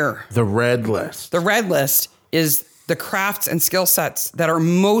every year. The red list. The red list is the crafts and skill sets that are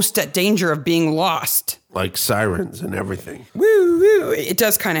most at danger of being lost. Like sirens and everything. Woo, woo. It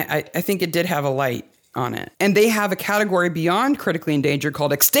does kind of, I think it did have a light on it. And they have a category beyond critically endangered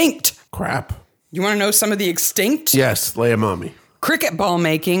called extinct. Crap. You want to know some of the extinct? Yes, lay 'em on me. Cricket ball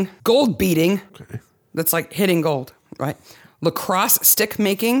making, gold beating. Okay. That's like hitting gold, right? Lacrosse stick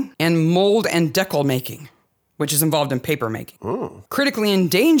making, and mold and decal making, which is involved in paper making. Oh. Critically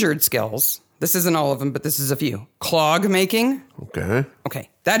endangered skills. This isn't all of them, but this is a few. Clog making. Okay. Okay,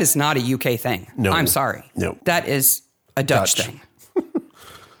 that is not a UK thing. No. I'm sorry. No. That is a Dutch thing.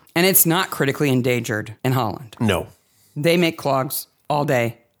 And it's not critically endangered in Holland. No. They make clogs all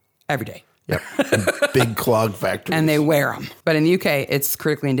day, every day. Yep. And big clog factories. And they wear them. But in the UK, it's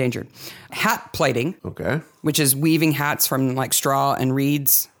critically endangered. Hat plaiting. Okay. Which is weaving hats from like straw and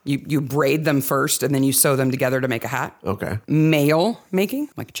reeds. You braid them first and then you sew them together to make a hat. Okay. Mail making,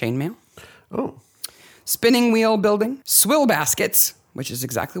 like a chain mail. Oh. Spinning wheel building. Swill baskets, which is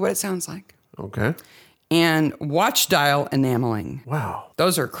exactly what it sounds like. Okay. And watch dial enameling. Wow.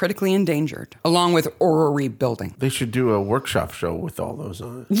 Those are critically endangered, along with orrery building. They should do a workshop show with all those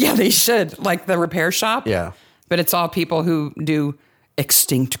on it. Yeah, they should. Like the repair shop. Yeah. But it's all people who do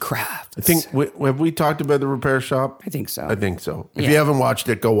extinct crafts. I think, have we talked about the repair shop? I think so. I think so. If Yeah. you haven't watched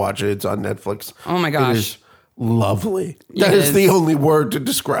it, go watch it. It's on Netflix. Oh my gosh. It is lovely. That is the only word to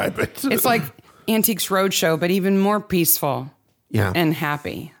describe it. It's like Antiques Roadshow, but even more peaceful and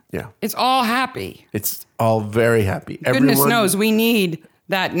happy. Yeah. It's all happy. It's all very happy. Goodness knows we need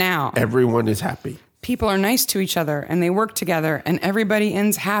that now. Everyone is happy. People are nice to each other and they work together and everybody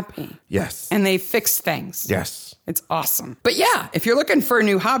ends happy. Yes. And they fix things. Yes. It's awesome. But yeah, if you're looking for a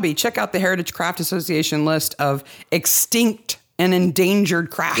new hobby, check out the Heritage Craft Association list of extinct and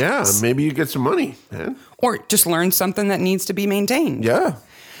endangered crafts. Yeah, maybe you get some money, man. Or just learn something that needs to be maintained. Yeah.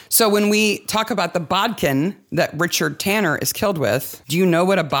 So when we talk about the bodkin that Richard Tanner is killed with, do you know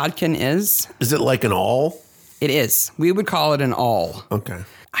what a bodkin is? Is it like an awl? It is. We would call it an awl. Okay.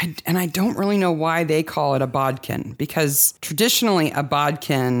 I don't really know why they call it a bodkin, because traditionally a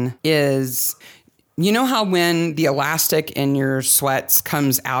bodkin is, you know how when the elastic in your sweats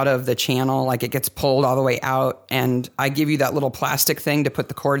comes out of the channel, like it gets pulled all the way out, and I give you that little plastic thing to put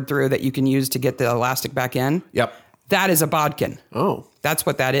the cord through that you can use to get the elastic back in? Yep. That is a bodkin. Oh. That's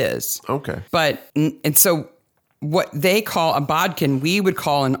what that is. Okay. And so what they call a bodkin, we would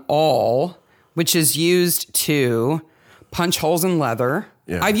call an awl, which is used to punch holes in leather.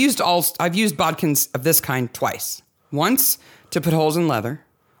 Yeah. I've used bodkins of this kind twice. Once to put holes in leather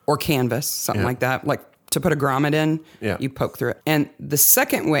or canvas, something like that, like to put a grommet in, you poke through it. And the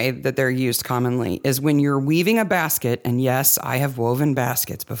second way that they're used commonly is when you're weaving a basket, and yes, I have woven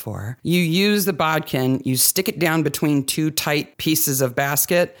baskets before, you use the bodkin, you stick it down between two tight pieces of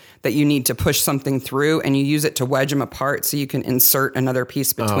basket that you need to push something through, and you use it to wedge them apart so you can insert another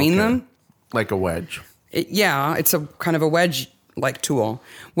piece between them. Like a wedge. It's a kind of a wedge-like tool.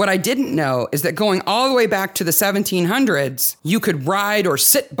 What I didn't know is that going all the way back to the 1700s, you could ride or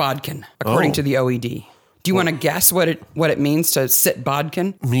sit bodkin, according to the OED. Do you want to guess what it means to sit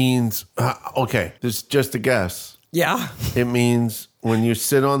bodkin? Means, okay, this is just a guess. Yeah. It means when you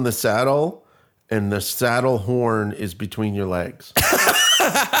sit on the saddle and the saddle horn is between your legs.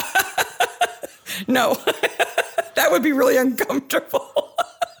 No, that would be really uncomfortable.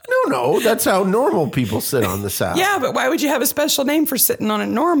 No, that's how normal people sit on the saddle. Yeah, but why would you have a special name for sitting on it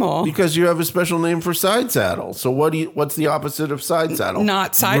normal? Because you have a special name for side saddle. So what's the opposite of side saddle?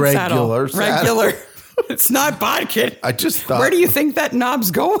 Not side saddle. Regular. It's not bodkin. I just thought. Where do you think that knob's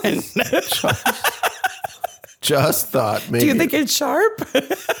going? Just thought maybe. Do you think it's sharp?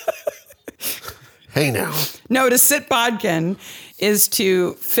 Hey now. No, to sit bodkin is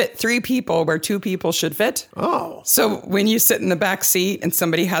to fit 3 people where 2 people should fit. Oh. So when you sit in the back seat and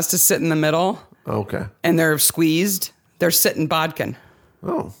somebody has to sit in the middle. Okay. And they're squeezed, they're sitting bodkin.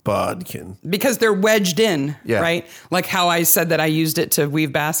 Oh, bodkin. Because they're wedged in, yeah. Right? Like how I said that I used it to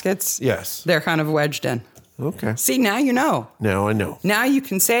weave baskets. Yes. They're kind of wedged in. Okay. See, now you know. Now I know. Now you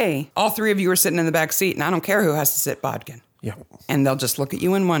can say, all 3 of you are sitting in the back seat, and I don't care who has to sit bodkin. Yeah. And they'll just look at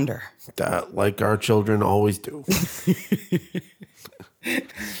you and wonder. That, like our children always do.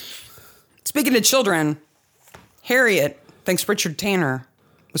 Speaking of children, Harriet thinks Richard Tanner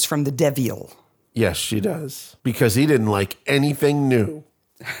was from the devil. Yes, she does. Because he didn't like anything new.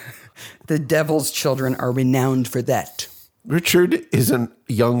 The devil's children are renowned for that. Richard is a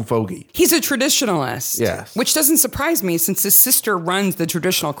young fogey. He's a traditionalist. Yes. Which doesn't surprise me since his sister runs the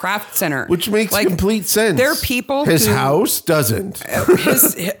Traditional Craft Center. Which makes complete sense. There are people His house doesn't.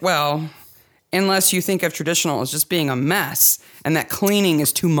 Well, unless you think of traditional as just being a mess and that cleaning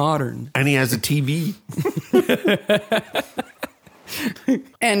is too modern. And he has a TV.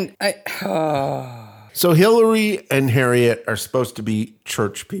 And So Hillary and Harriet are supposed to be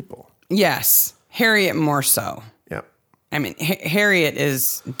church people. Yes. Harriet more so. Yeah. I mean, Harriet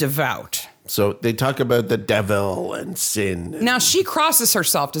is devout. So they talk about the devil and sin. Now, she crosses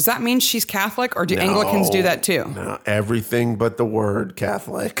herself. Does that mean she's Catholic, or do Anglicans do that too? No, everything but the word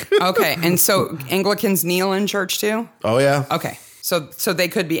Catholic. Okay, and so Anglicans kneel in church too? Oh, yeah. Okay, so they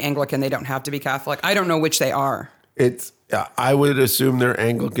could be Anglican. They don't have to be Catholic. I don't know which they are. I would assume they're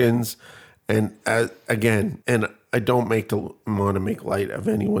Anglicans. And again, and I don't want to make light of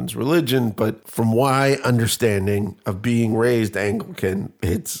anyone's religion, but from my understanding of being raised Anglican,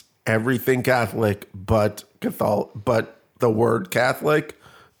 it's everything Catholic but the word Catholic,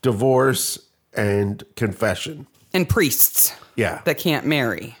 divorce, and confession. And priests. Yeah. That can't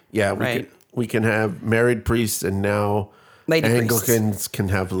marry. Yeah, we can have married priests, and now lady Anglicans priests can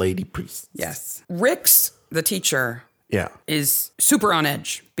have lady priests. Yes. Rix, the teacher, yeah, is super on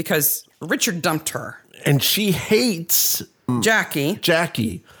edge because Richard dumped her. And she hates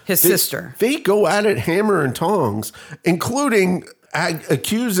Jackie, his sister. They go at it hammer and tongs, including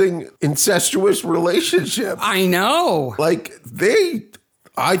accusing incestuous relationship. I know. Like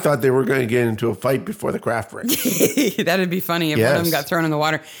I thought they were going to get into a fight before the craft break. That'd be funny if one of them got thrown in the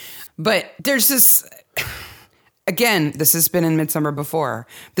water. But there's this, again, this has been in Midsummer before.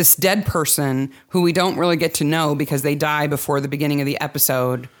 This dead person who we don't really get to know because they die before the beginning of the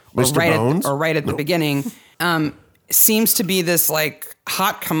episode, or Mr. right Bones? at the beginning, seems to be this like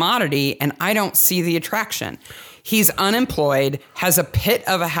hot commodity, and I don't see the attraction. He's unemployed, has a pit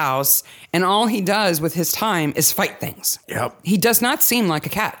of a house, and all he does with his time is fight things. Yep. He does not seem like a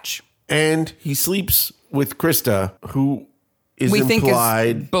catch. And he sleeps with Krista, who is We think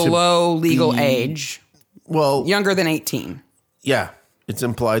implied is below legal be- age, Well, younger than 18. yeah, it's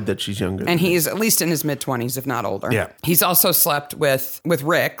implied that she's younger. And he's at least in his mid-20s, if not older. Yeah. He's also slept with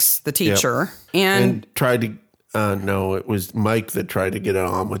Rix, the teacher. and tried to. No, it was Mike that tried to get it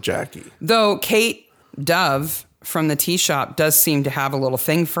on with Jackie. Though Kate Dove from the tea shop does seem to have a little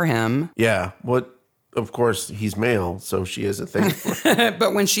thing for him. Yeah, of course, he's male, so she has a thing for him.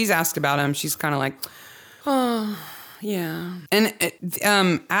 But when she's asked about him, she's kind of like, oh, yeah. And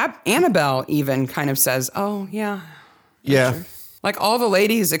Annabelle even kind of says, oh, yeah. Yeah. Sure. Like all the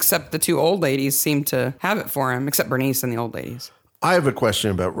ladies except the two old ladies seem to have it for him, except Bernice and the old ladies. I have a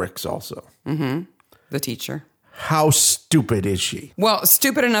question about Rix also. The teacher. How stupid is she? Well,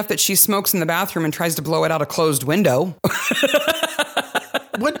 stupid enough that she smokes in the bathroom and tries to blow it out a closed window.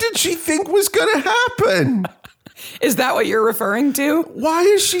 What did she think was going to happen? Is that what you're referring to? Why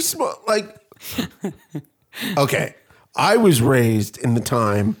is she Okay, I was raised in the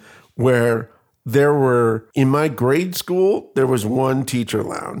time where in my grade school, there was one teacher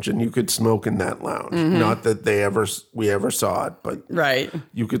lounge and you could smoke in that lounge. Not that we ever saw it, but Right.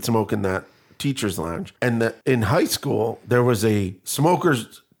 you could smoke in that teacher's lounge. And in high school, there was a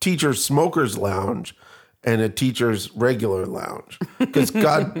teacher's smokers lounge and a teacher's regular lounge. Because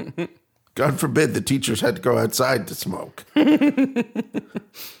God forbid the teachers had to go outside to smoke.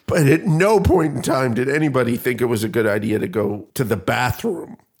 But at no point in time did anybody think it was a good idea to go to the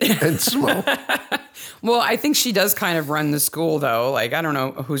bathroom and smoke. Well, I think she does kind of run the school, though. Like, I don't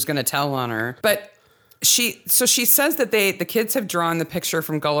know who's going to tell on her. But she says that the kids have drawn the picture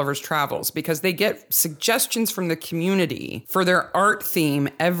from Gulliver's Travels because they get suggestions from the community for their art theme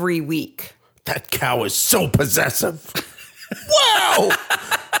every week. That cow is so possessive. Wow!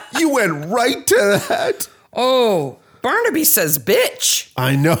 You went right to that. Oh, Barnaby says bitch.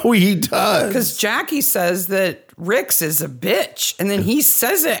 I know he does. Because Jackie says that Rix is a bitch. And then he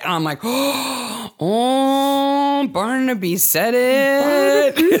says it. And I'm like, oh, Barnaby said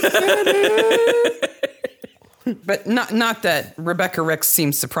it. Barnaby said it. But not that Rebecca Rix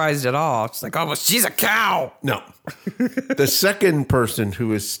seems surprised at all. She's like, oh, well, she's a cow. No. The second person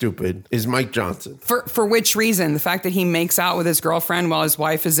who is stupid is Mike Johnson. For which reason? The fact that he makes out with his girlfriend while his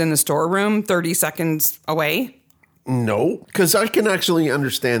wife is in the storeroom 30 seconds away? No, because I can actually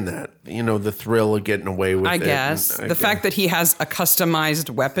understand that. You know, the thrill of getting away with it. I guess. The fact that he has a customized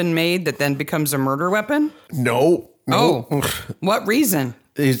weapon made that then becomes a murder weapon? No. Oh, what reason?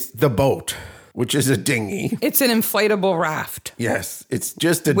 It's the boat, which is a dinghy. It's an inflatable raft. Yes, it's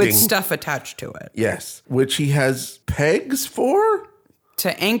just a with dinghy. stuff attached to it. Yes, which he has pegs for?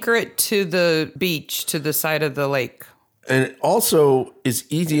 To anchor it to the beach, to the side of the lake. And it also is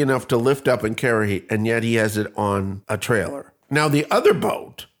easy enough to lift up and carry, and yet he has it on a trailer. Now, the other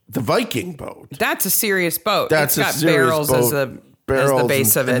boat, the Viking boat. That's a serious boat. That's it's got a serious barrels boat. as the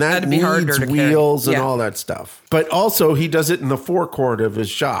base of it. And that That'd be harder needs to carry. wheels and Yeah. all that stuff. But also, he does it in the forecourt of his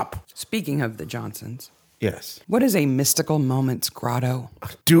shop. Speaking of the Johnsons, Yes. what is a mystical moments grotto?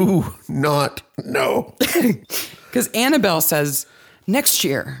 Do not know. Because Annabelle says, next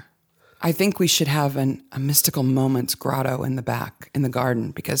year, I think we should have a mystical moments grotto in the back, in the garden,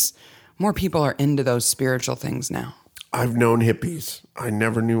 because more people are into those spiritual things now. I've known hippies. I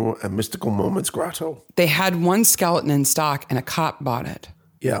never knew a mystical moments grotto. They had one skeleton in stock and a cop bought it.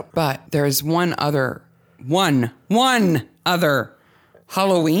 Yeah. But there is one other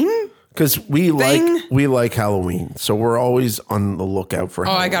Halloween? Because we like Halloween. So we're always on the lookout for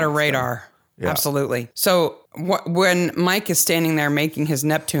Halloween. I got a radar. Yeah. Absolutely. So when Mike is standing there making his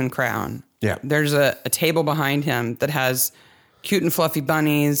Neptune crown, Yeah. there's a table behind him that has cute and fluffy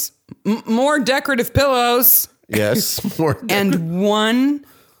bunnies, more decorative pillows. Yes. More And one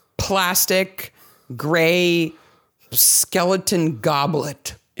plastic gray skeleton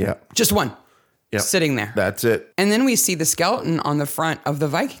goblet. Yeah. Just one. Yeah. Sitting there. That's it. And then we see the skeleton on the front of the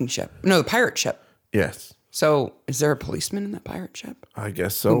Viking ship. No, the pirate ship. Yes. So is there a policeman in that pirate ship? I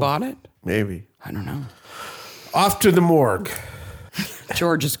guess so. Who bought it? Maybe. I don't know. Off to the morgue.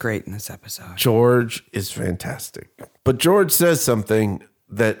 George is great in this episode. George is fantastic. But George says something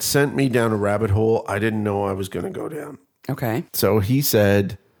that sent me down a rabbit hole I didn't know I was going to go down. Okay. So he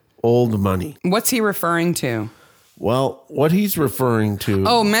said, old money. What's he referring to? Well, what he's referring to.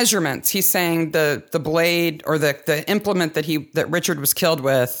 Oh, measurements. He's saying the blade or the implement that Richard was killed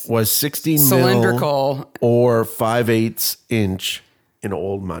with was 60 cylindrical mil or 5/8 inch in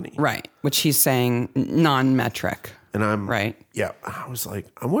old money. Right. Which he's saying non-metric. And I'm right. Yeah. I was like,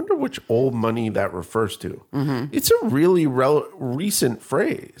 I wonder which old money that refers to. It's a really recent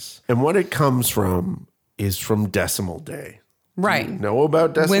phrase. And what it comes from is from decimal day. Right. Do you know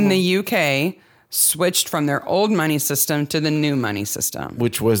about decimal? When the UK switched from their old money system to the new money system.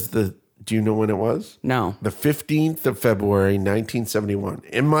 Which was do you know when it was? No. The 15th of February, 1971.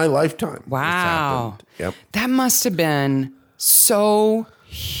 In my lifetime. Wow. Yep. That must have been so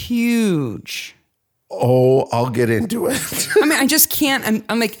huge. Oh, I'll get into it. I mean, I just can't.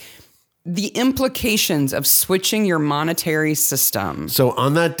 I'm like, the implications of switching your monetary system. So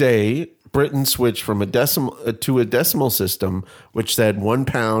on that day, Britain switched from a decimal to a decimal system, which said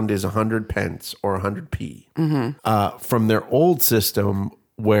 £1 is 100 pence or 100p. From their old system,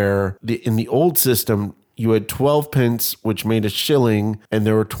 where in the old system you had 12 pence, which made a shilling, and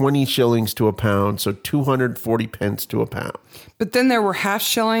there were 20 shillings to a pound, so 240 pence to a pound. But then there were half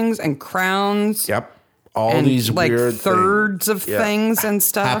shillings and crowns. Yep. All these like weird thirds of things and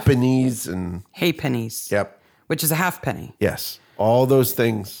stuff. Halfpennies and halfpennies. Yep. Which is a half penny. Yes. All those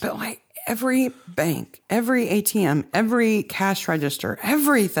things. But like every bank, every ATM, every cash register,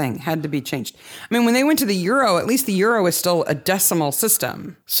 everything had to be changed. I mean, when they went to the euro, at least the euro is still a decimal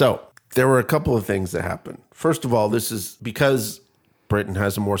system. So there were a couple of things that happened. First of all, this is because Britain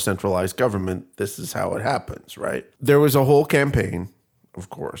has a more centralized government. This is how it happens, right? There was a whole campaign, of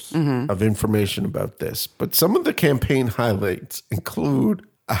course, of information about this. But some of the campaign highlights include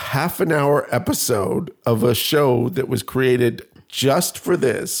a half an hour episode of a show that was created just for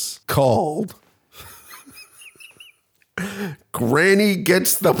this called Granny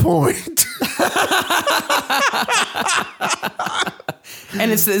Gets the Point.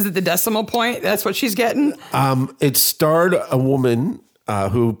 And is it the decimal point? That's what she's getting? It starred a woman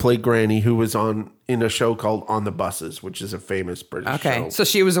who played Granny, who was in a show called On the Buses, which is a famous British show. Okay, so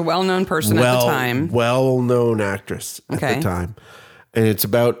she was a well-known person at the time. Well-known actress at the time. And it's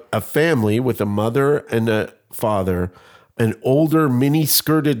about a family with a mother and a father, an older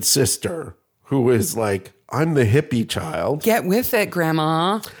mini-skirted sister who is like, I'm the hippie child. Get with it,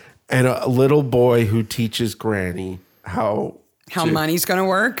 Grandma. And a little boy who teaches Granny how money's going to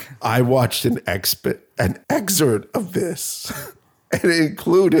work. I watched an excerpt of this. And it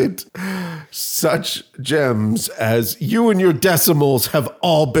included such gems as you and your decimals have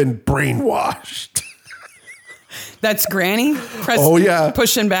all been brainwashed. That's Granny?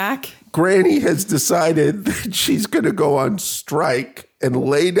 Pushing back? Granny has decided that she's going to go on strike and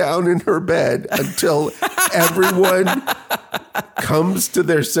lay down in her bed until everyone comes to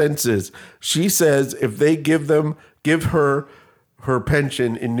their senses. She says if they give her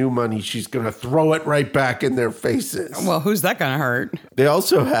pension in new money, she's going to throw it right back in their faces. Well, who's that going to hurt? They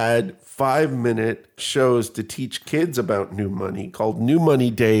also had 5-minute shows to teach kids about new money called New Money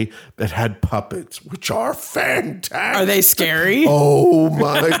Day that had puppets, which are fantastic. Are they scary? Oh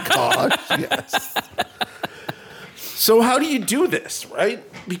my gosh, yes. So how do you do this, right?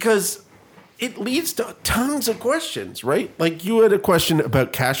 Because it leads to tons of questions, right? Like you had a question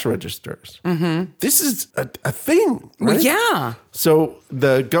about cash registers. Mm-hmm. This is a thing, right? Well, yeah. So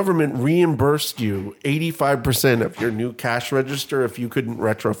the government reimbursed you 85% of your new cash register if you couldn't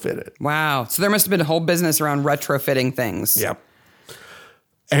retrofit it. Wow. So there must have been a whole business around retrofitting things. Yep.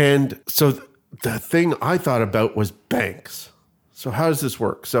 And so the thing I thought about was banks. So how does this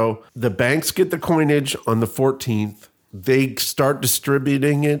work? So the banks get the coinage on the 14th. They start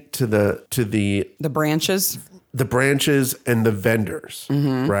distributing it to the branches, and the vendors,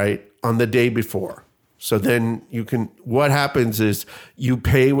 right, on the day before. So then what happens is you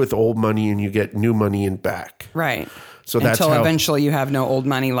pay with old money and you get new money in back. Right. So that's until eventually you have no old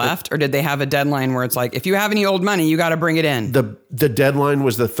money left, or did they have a deadline where it's like, if you have any old money, you got to bring it in? The deadline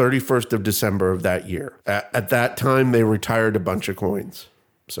was the 31st of December of that year. At that time, they retired a bunch of coins.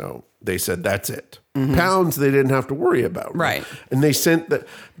 So they said, that's it. Mm-hmm. Pounds, they didn't have to worry about. Right. And they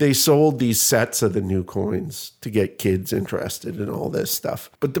sold these sets of the new coins to get kids interested in all this stuff.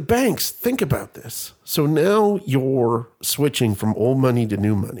 But the banks, think about this. So now you're switching from old money to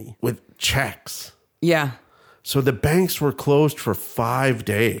new money with checks. Yeah. So the banks were closed for 5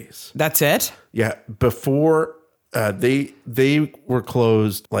 days. That's it? Yeah. Before they were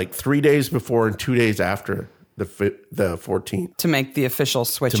closed like 3 days before and 2 days after the 14th. To make the official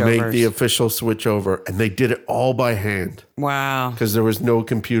switch over. And they did it all by hand. Wow. Because there was no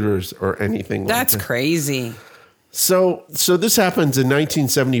computers or anything like that. That's crazy. So this happens in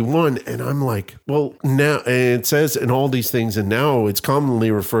 1971, and I'm like, well, now, and it says in all these things, and now it's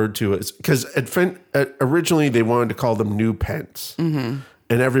commonly referred to as, because originally they wanted to call them new pence. Mm-hmm.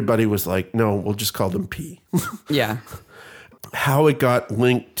 And everybody was like, no, we'll just call them P. Yeah. How it got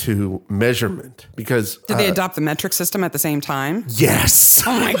linked to measurement, because... Did they adopt the metric system at the same time? Yes.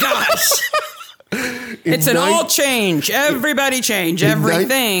 Oh my gosh. It's an all change. Everybody change.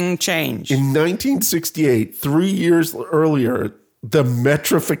 Everything change. In 1968, 3 years earlier, the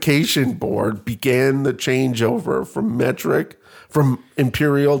Metrification Board began the changeover from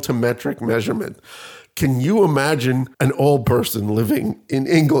imperial to metric measurement. Can you imagine an old person living in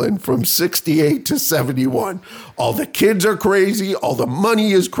England from 68 to 71? All the kids are crazy. All the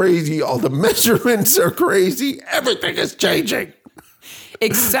money is crazy. All the measurements are crazy. Everything is changing.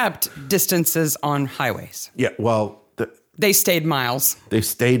 Except distances on highways. Yeah, well... They stayed miles. They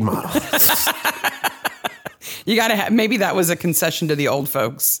stayed miles. You got to have... Maybe that was a concession to the old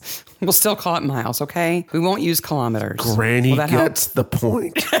folks. We'll still call it miles, okay? We won't use kilometers. Granny gets the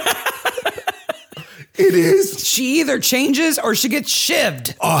point. It is. She either changes or she gets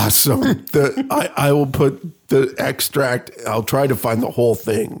shivved. Awesome. I will put the extract. I'll try to find the whole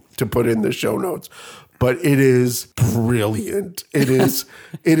thing to put in the show notes. But it is brilliant. It is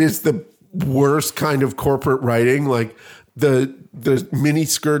the worst kind of corporate writing. Like the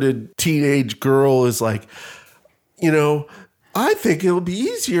mini-skirted teenage girl is like, I think it'll be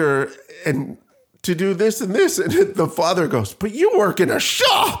easier and to do this and this. And the father goes, but you work in a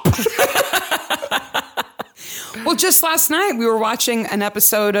shop. Well, just last night we were watching an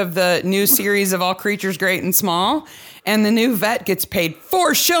episode of the new series of All Creatures Great and Small, and the new vet gets paid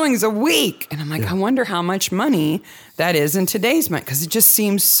 4 shillings a week. And I'm like, I wonder how much money that is in today's money, because it just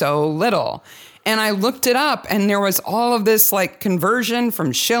seems so little. And I looked it up, and there was all of this like conversion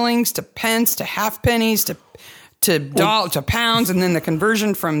from shillings to pence to half pennies to pounds, and then the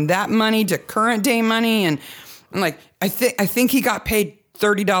conversion from that money to current day money. And I'm like, I think he got paid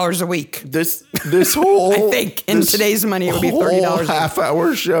 $30 a week. This whole I think in today's money it would be $30. Whole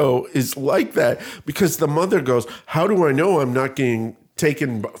half-hour show is like that, because the mother goes, "How do I know I'm not getting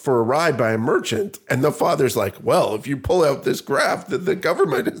taken for a ride by a merchant?" And the father's like, "Well, if you pull out this graph that the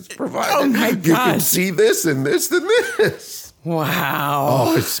government has provided, you can see this and this and this." Wow.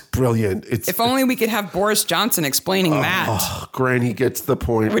 Oh, it's brilliant. If only we could have Boris Johnson explaining that. Oh, Granny gets the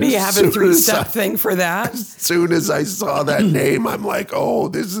point. Would he have a 3-step thing for that? As soon as I saw that name, I'm like, oh,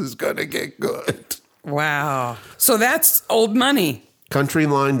 this is going to get good. Wow. So that's old money. Country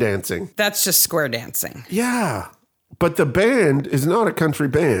line dancing. That's just square dancing. Yeah. But the band is not a country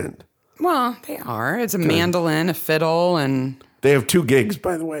band. Well, they are. It's a mandolin, a fiddle, and... They have 2 gigs,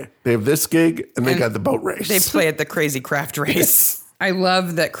 by the way. They have this gig, and they got the boat race. They play at the Crazy Craft Race. I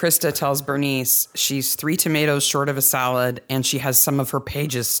love that Krista tells Bernice she's 3 tomatoes short of a salad, and she has some of her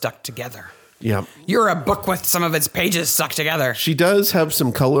pages stuck together. Yeah. You're a book with some of its pages stuck together. She does have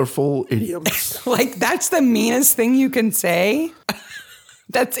some colorful idioms. Like, that's the meanest thing you can say?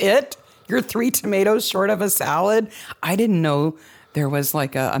 That's it? You're 3 tomatoes short of a salad? I didn't know there was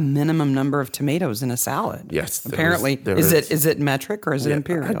like a minimum number of tomatoes in a salad. Yes. Apparently. Is it metric or is it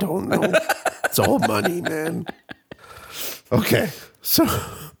imperial? I don't know. It's all money, man. Okay. So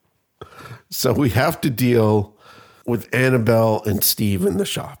we have to deal with Annabelle and Steve in the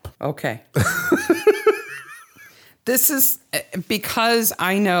shop. Okay. This is because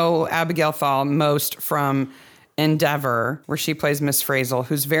I know Abigail Thal most from Endeavor, where she plays Miss Frizzle,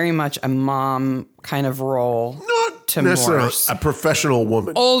 who's very much a mom kind of role. Not to necessarily Morse. A professional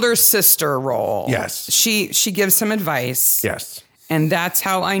woman. Older sister role. Yes. She gives some advice. Yes. And that's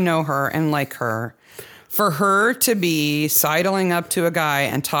how I know her and like her. For her to be sidling up to a guy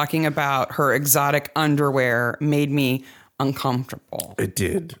and talking about her exotic underwear made me uncomfortable. It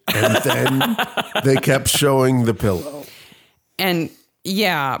did. And then they kept showing the pillow. And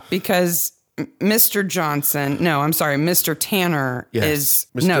yeah, because Mr. Tanner is...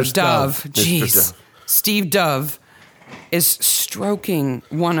 Mr. No, Dove. Jeez. Steve Dove is stroking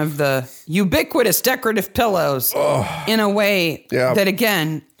one of the ubiquitous decorative pillows in a way that,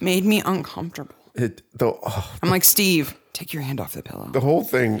 again, made me uncomfortable. I'm like, Steve, take your hand off the pillow. The whole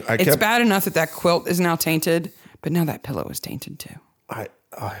thing, it's bad enough that quilt is now tainted, but now that pillow is tainted too. I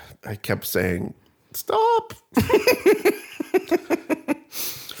kept saying, stop.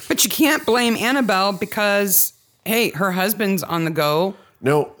 But you can't blame Annabelle because, hey, her husband's on the go.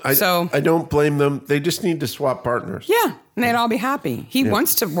 No, I don't blame them. They just need to swap partners. Yeah, and they'd all be happy. He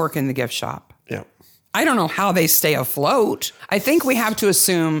wants to work in the gift shop. Yeah. I don't know how they stay afloat. I think we have to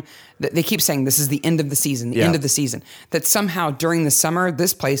assume that they keep saying this is the end of the season, end of the season, that somehow during the summer,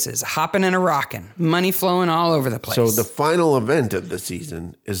 this place is hopping and a-rocking, money flowing all over the place. So the final event of the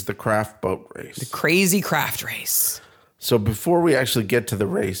season is the craft boat race. The crazy craft race. So before we actually get to the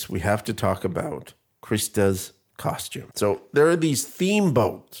race, we have to talk about Krista's costume. So there are these theme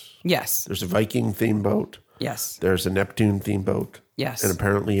boats. Yes. There's a Viking theme boat. Yes. There's a Neptune theme boat. Yes. And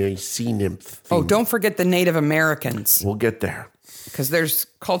apparently a sea nymph theme. Oh, don't forget the Native Americans, We'll get there. because there's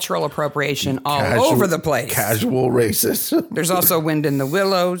cultural appropriation all over the place. Casual races. There's also Wind in the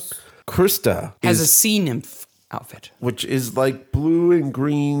Willows. Krista Has is, a sea nymph outfit. which is like blue and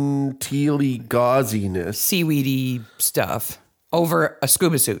green tealy gauziness, Seaweedy stuff over a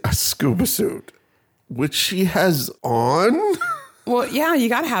scuba suit. a scuba suit, which she has on. Well, yeah, you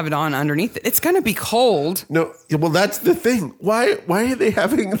got to have it on underneath it. It's going to be cold. No, well, that's the thing. Why are they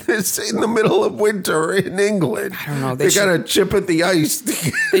having this in the middle of winter in England? I don't know. They got to chip at the ice.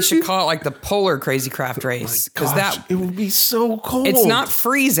 They should call it like the Polar Crazy Craft Race, because Gosh, it would be so cold. it's not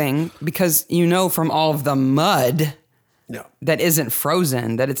freezing, because you know from all of the mud No. that isn't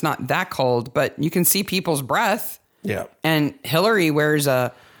frozen that it's not that cold, but you can see people's breath. Yeah. And Hillary wears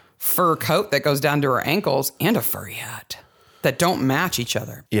a fur coat that goes down to her ankles and a furry hat that don't match each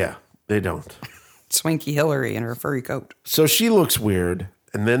other. Yeah, they don't. Swanky Hillary in her furry coat. So she looks weird,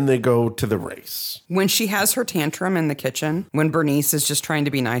 and then they go to the race. When she has her tantrum in the kitchen, when Bernice is just trying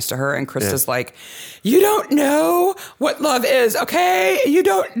to be nice to her, and Krista's like, you don't know what love is, okay? You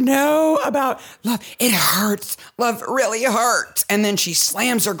don't know about love. It hurts. Love really hurts. And then she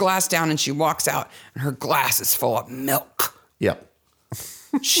slams her glass down and she walks out, and her glass is full of milk. Yep.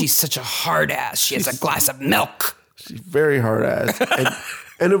 She's such a hard ass. She has a glass of milk. She's very hard ass.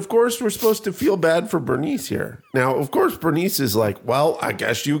 And of course, we're supposed to feel bad for Bernice here. Now, of course, Bernice is like, well, I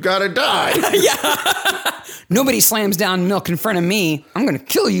guess you gotta die. Nobody slams down milk in front of me. I'm going to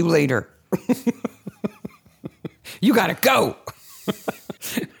kill you later. You got to go.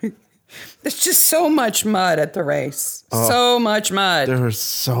 There's just so much mud at the race. So much mud. There's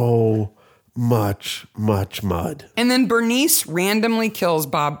so much mud. And then Bernice randomly kills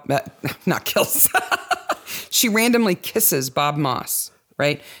not kills. She randomly kisses Bob Moss,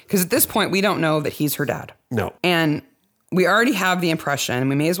 right? Because at this point, we don't know that he's her dad. No. And we already have the impression, and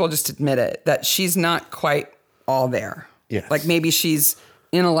we may as well just admit it, that she's not quite all there. Yes. Like maybe she's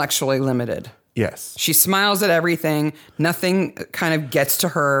intellectually limited. Yes. She smiles at everything. Nothing kind of gets to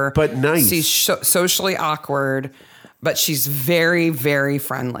her. But nice. She's socially awkward, but she's very, very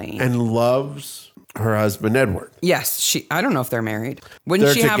friendly. And loves her husband, Edward. Yes. I don't know if they're married. Wouldn't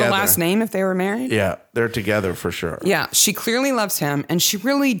They're she have a together. last name if they were married? Yeah, they're together for sure. Yeah. She clearly loves him, and she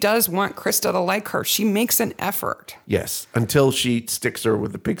really does want Krista to like her. She makes an effort. Yes, until she sticks her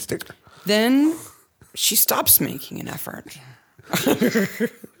with a pig sticker. Then she stops making an effort.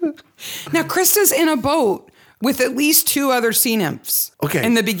 Now, Krista's in a boat with at least two other sea nymphs. Okay.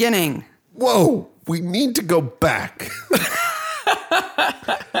 In the beginning. Whoa, we need to go back.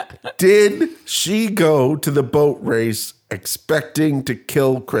 Did she go to the boat race expecting to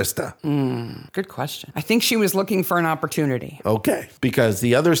kill Krista? Good question. I think she was looking for an opportunity. Okay, because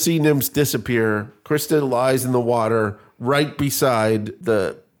the other sea nymphs disappear. Krista lies in the water right beside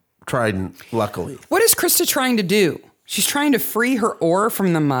the trident, luckily. What is Krista trying to do? She's trying to free her oar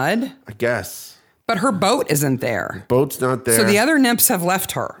from the mud, I guess. but her boat isn't there. Boat's not there. So the other nymphs have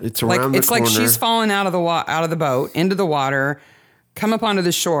left her. It's around the It's like corner. she's fallen out of the boat into the water, come up onto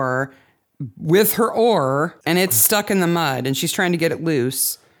the shore with her oar, and it's stuck in the mud, and she's trying to get it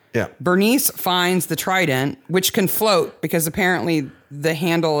loose. Yeah. Bernice finds the trident, which can float because apparently the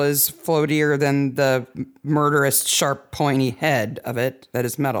handle is floatier than the murderous, sharp, pointy head of it that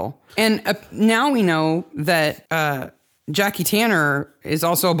is metal. And now we know that Jackie Tanner is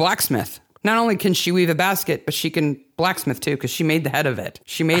also a blacksmith. Not only can she weave a basket, but she can blacksmith too because she made the head of it.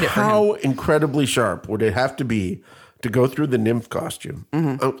 She made it for him. How incredibly sharp would it have to be to go through the nymph costume?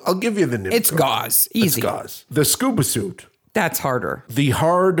 I'll give you the nymph It's costume. gauze. Easy. It's gauze. The scuba suit. That's harder. The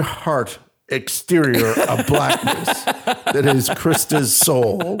hard heart exterior of blackness that is Krista's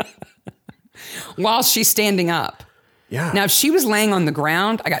soul. While she's standing up. Yeah. Now, if she was laying on the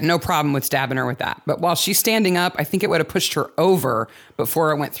ground, I got no problem with stabbing her with that. But while she's standing up, I think it would have pushed her over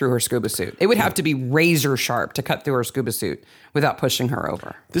before it went through her scuba suit. It would have to be razor sharp to cut through her scuba suit without pushing her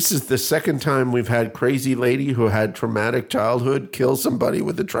over. This is the second time we've had crazy lady who had traumatic childhood kill somebody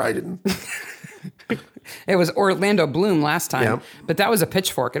with a trident. It was Orlando Bloom last time, Yep. but that was a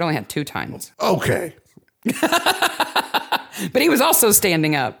pitchfork. It only had 2 tines. Okay. But he was also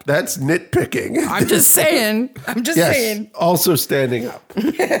standing up. That's nitpicking. I'm just saying. I'm just Yes, saying. also standing up.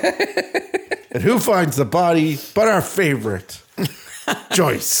 And who finds the body but our favorite,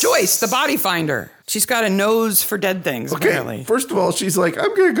 Joyce. Joyce, the body finder. She's got a nose for dead things, apparently. First of all, she's like,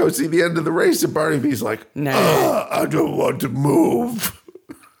 I'm going to go see the end of the race. And Barnaby's like, I don't want to move.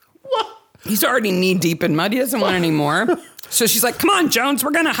 He's already knee deep in mud. He doesn't want any more. So she's like, come on, Jones,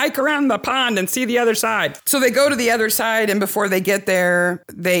 we're going to hike around the pond and see the other side. So they go to the other side. And before they get there,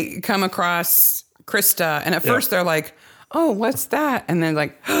 they come across Krista. And at first they're like, oh, what's that? And then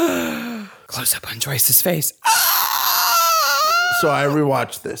like, close up on Joyce's face. So I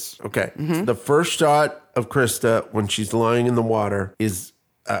rewatched this. Okay. Mm-hmm. The first shot of Krista when she's lying in the water is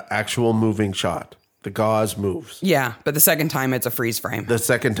an actual moving shot. The gauze moves. Yeah, but the second time it's a freeze frame. The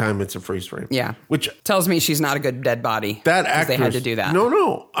second time it's a freeze frame. Yeah. Which tells me she's not a good dead body. that actress, they had to do that.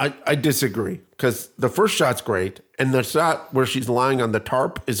 No, I disagree. Because the first shot's great. And the shot where she's lying on the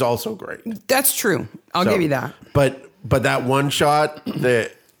tarp is also great. That's true. I'll give you that. But that one shot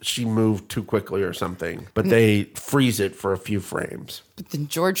that she moved too quickly or something. But they freeze it for a few frames. But then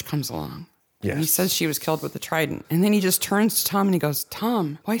George comes along. Yes. And he says she was killed with a trident. And then he just turns to Tom and he goes,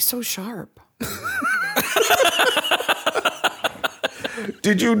 Tom, why so sharp?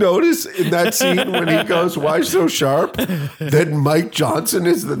 Did you notice in that scene when he goes, why so sharp? That Mike Johnson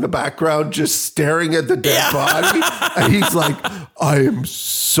is in the background just staring at the dead body. And he's like, I am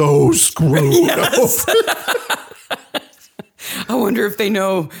so screwed over. I wonder if they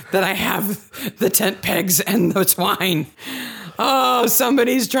know that I have the tent pegs and the twine. Oh,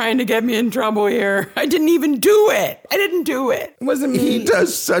 somebody's trying to get me in trouble here. I didn't even do it. It wasn't me. He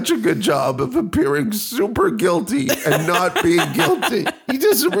does such a good job of appearing super guilty and not being guilty. He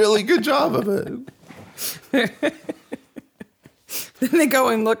does a really good job of it. Then they go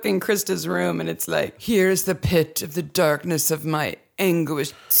and look in Krista's room and it's like, here's the pit of the darkness of my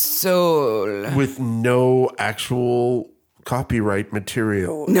anguished soul. With no actual copyright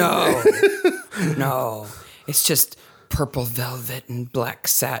material. No. No. It's just purple velvet and black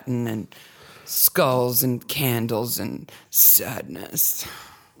satin and skulls and candles and sadness.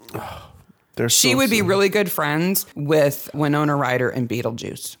 She would be really good friends with Winona Ryder and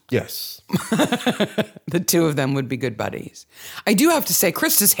Beetlejuice. Yes. The two of them would be good buddies. I do have to say,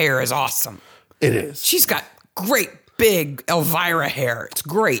 Krista's hair is awesome. It is. She's got great, big Elvira hair. It's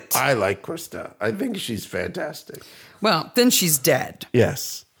great. I like Krista. I think she's fantastic. Well, then she's dead.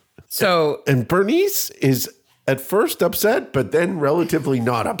 Yes. So, And Bernice is at first upset, but then relatively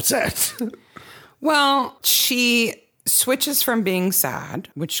not upset. well, she switches from being sad,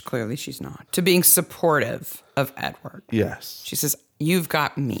 which clearly she's not, to being supportive of Edward. Yes. She says, you've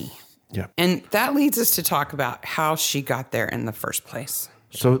got me. Yeah. And that leads us to talk about how she got there in the first place.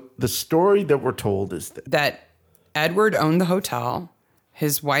 So the story that we're told is That Edward owned the hotel.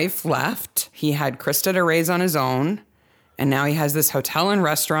 His wife left. He had Krista to raise on his own. And now he has this hotel and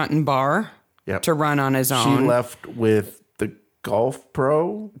restaurant and bar to run on his own. She left with the golf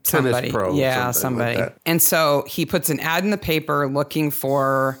pro, tennis pro. Yeah, somebody. Like and so he puts an ad in the paper looking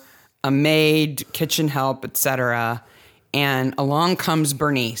for a maid, kitchen help, etc. And along comes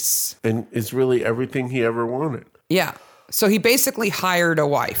Bernice. And it's really everything he ever wanted. Yeah. So he basically hired a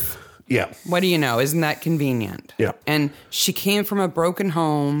wife. Yeah. What do you know? Isn't that convenient? Yeah. And she came from a broken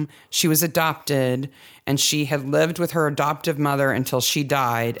home. She was adopted, and she had lived with her adoptive mother until she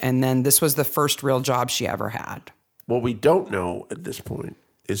died. And then this was the first real job she ever had. What we don't know at this point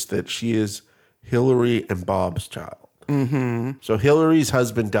is that she is Hillary and Bob's child. Mm-hmm. So Hillary's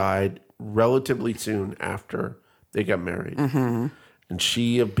husband died relatively soon after they got married. Mm-hmm. And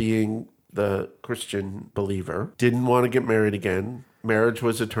she, being the Christian believer, didn't want to get married again. Marriage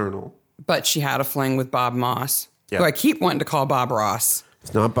was eternal. But she had a fling with Bob Moss, who I keep wanting to call Bob Ross.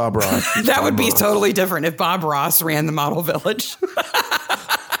 It's not Bob Ross. That Bob would be Moss. totally different if Bob Ross ran the model village.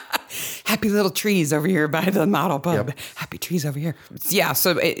 Happy little trees over here by the model pub. Yep. Happy trees over here. Yeah,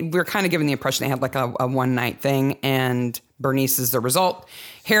 so we're kind of given the impression they had like a one-night thing, and Bernice is the result.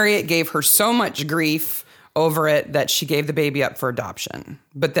 Harriet gave her so much grief over it that she gave the baby up for adoption.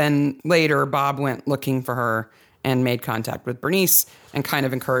 But then later, Bob went looking for her and made contact with Bernice and kind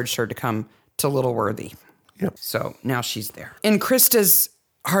of encouraged her to come to Little Worthy. Yep. So now she's there. In Krista's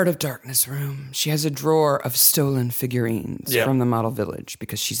Heart of Darkness room, she has a drawer of stolen figurines from the model village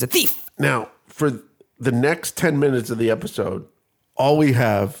because she's a thief. Now, for the next 10 minutes of the episode, all we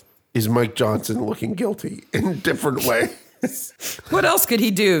have is Mike Johnson looking guilty in different ways. What else could he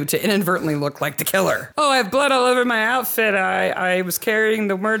do to inadvertently look like the killer? Oh, I have blood all over my outfit. I was carrying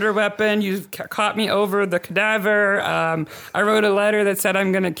the murder weapon. You caught me over the cadaver. I wrote a letter that said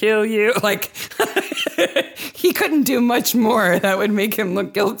I'm going to kill you. Like, He couldn't do much more that would make him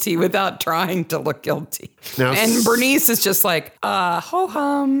look guilty without trying to look guilty. Now, and Bernice is just like,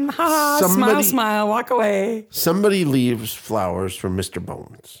 ho-hum, ha, smile, smile, walk away. Somebody leaves flowers for Mr.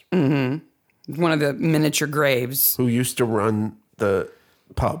 Bones. Mm-hmm. One of the miniature graves. Who used to run the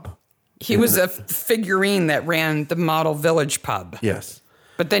pub. He was a figurine that ran the Model Village pub. Yes.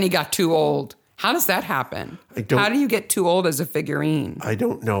 But then he got too old. How does that happen? How do you get too old as a figurine? I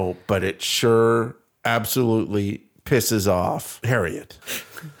don't know, but it sure absolutely pisses off Harriet.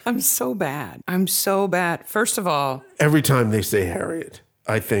 I'm so bad. First of all, every time they say Harriet,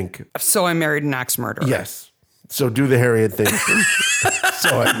 I think, so I married an axe murderer. Yes. So do the Harriet thing.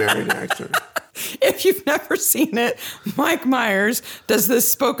 So I married an axe murderer. If you've never seen it, Mike Myers does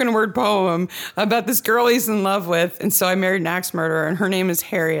this spoken word poem about this girl he's in love with. And so I married an axe murderer, and her name is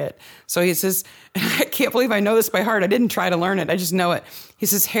Harriet. So he says, I can't believe I know this by heart. I didn't try to learn it. I just know it. He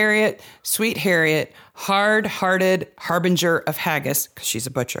says, Harriet, sweet Harriet, hard-hearted harbinger of haggis, because she's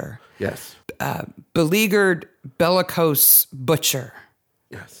a butcher. Yes. Beleaguered, bellicose butcher.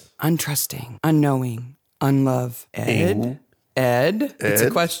 Yes. Untrusting, unknowing, unlove. Ed? It's a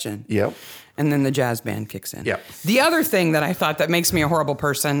question. Yep. And then the jazz band kicks in. Yep. The other thing that I thought that makes me a horrible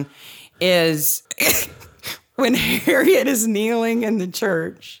person is when Harriet is kneeling in the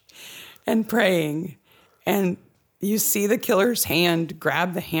church and praying, and you see the killer's hand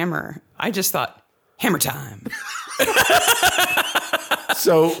grab the hammer. I just thought, hammer time.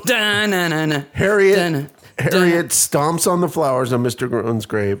 So Harriet stomps on the flowers on Mr. Groan's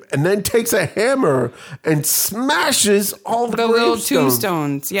grave and then takes a hammer and smashes all the little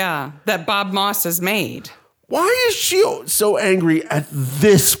tombstones, yeah, that Bob Moss has made. Why is she so angry at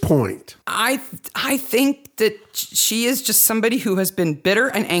this point? I think that she is just somebody who has been bitter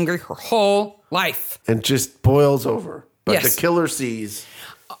and angry her whole life. And just boils over. But yes. The killer sees.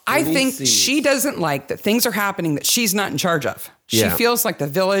 I think she doesn't like that things are happening that she's not in charge of. She feels like the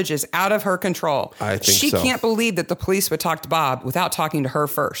village is out of her control. I think she can't believe that the police would talk to Bob without talking to her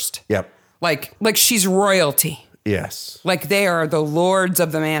first. Yep. Like she's royalty. Yes. Like they are the lords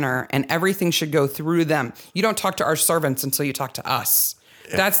of the manor and everything should go through them. You don't talk to our servants until you talk to us.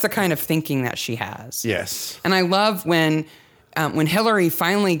 Yeah. That's the kind of thinking that she has. Yes. And I love when Hillary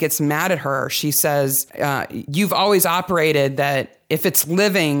finally gets mad at her, she says, you've always operated that if it's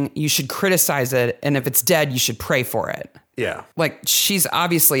living, you should criticize it. And if it's dead, you should pray for it. Yeah. Like she's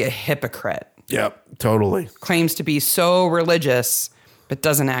obviously a hypocrite. Yep, totally. Claims to be so religious, but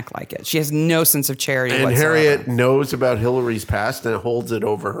doesn't act like it. She has no sense of charity and whatsoever. Harriet knows about Hillary's past and holds it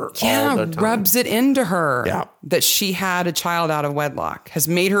over her all the time. Rubs it into her Yeah. that she had a child out of wedlock. Has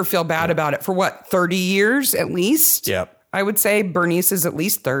made her feel bad about it for 30 years at least? Yep. I would say Bernice is at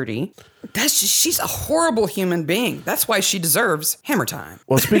least 30. She's a horrible human being. That's why she deserves hammer time.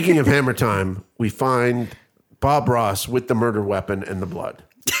 Well, speaking of hammer time, we find Bob Ross with the murder weapon and the blood.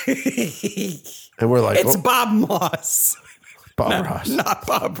 And we're like, it's Bob Moss. Bob Ross. Not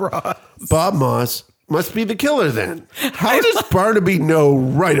Bob Ross. Bob Moss must be the killer then. How does Barnaby know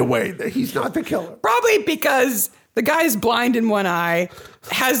right away that he's not the killer? Probably because the guy's blind in one eye,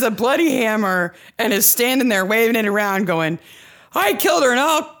 has a bloody hammer, and is standing there waving it around going, I killed her and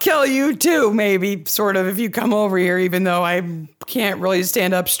I'll kill you too, maybe, sort of, if you come over here, even though I can't really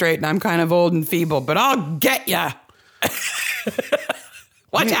stand up straight and I'm kind of old and feeble, but I'll get ya.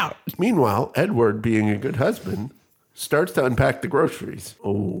 Watch out. Meanwhile, Edward, being a good husband, starts to unpack the groceries.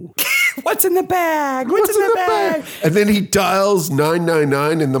 Oh. What's in the bag? What's in the bag? And then he dials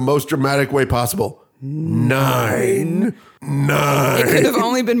 999 in the most dramatic way possible. 9. It could have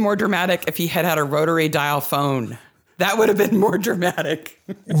only been more dramatic if he had had a rotary dial phone. That would have been more dramatic.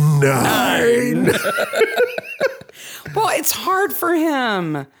 9. Well, it's hard for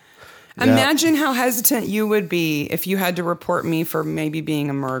him. Imagine how hesitant you would be if you had to report me for maybe being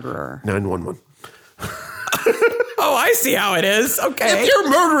a murderer. 911. Oh, I see how it is. Okay. If you're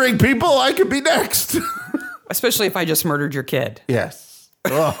murdering people, I could be next. Especially if I just murdered your kid. Yes.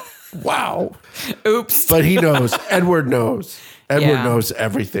 Oh, wow. Oops. But he knows. Edward knows. Edward knows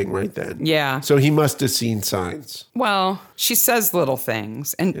everything right then. Yeah. So he must have seen signs. Well, she says little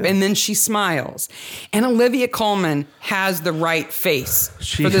things and then she smiles. And Olivia Colman has the right face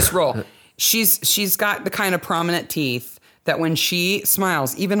for this role. She's got the kind of prominent teeth that when she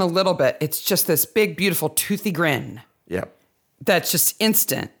smiles, even a little bit, it's just this big, beautiful, toothy grin. Yep. That's just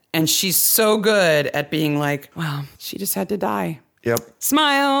instant. And she's so good at being like, well, she just had to die. Yep.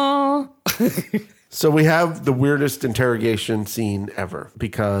 Smile. So we have the weirdest interrogation scene ever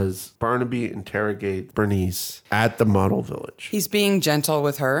because Barnaby interrogates Bernice at the model village. He's being gentle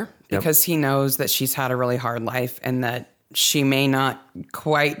with her because he knows that she's had a really hard life and that she may not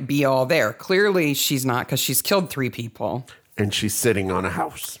quite be all there. Clearly, she's not, because she's killed 3 people. And she's sitting on a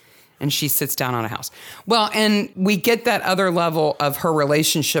house. And she sits down on a house. Well, and we get that other level of her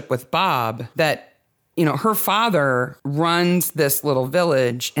relationship with Bob, that, you know, her father runs this little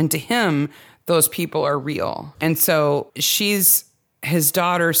village, and to him, those people are real. And so she's his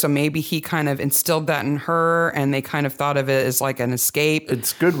daughter, so maybe he kind of instilled that in her, and they kind of thought of it as like an escape.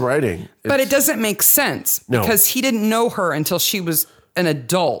 It's good writing. But it doesn't make sense because he didn't know her until she was an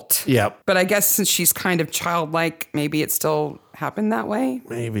adult. Yep. But I guess since she's kind of childlike, maybe it still happened that way.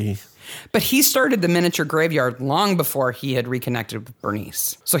 Maybe. But he started the miniature graveyard long before he had reconnected with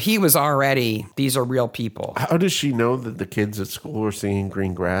Bernice. So he was already, these are real people. How does she know that the kids at school are singing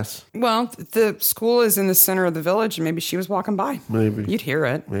Green Grass? Well, the school is in the center of the village, and maybe she was walking by. Maybe. You'd hear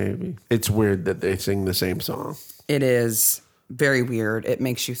it. Maybe. It's weird that they sing the same song. It is very weird. It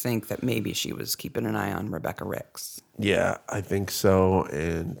makes you think that maybe she was keeping an eye on Rebecca Ricks. Yeah, I think so.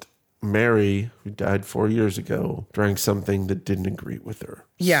 And Mary, who died 4 years ago, drank something that didn't agree with her.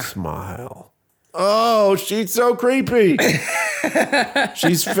 Yeah. Smile. Oh, she's so creepy.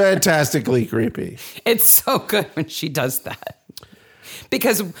 She's fantastically creepy. It's so good when she does that.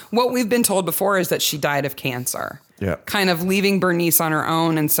 Because what we've been told before is that she died of cancer. Yeah. Kind of leaving Bernice on her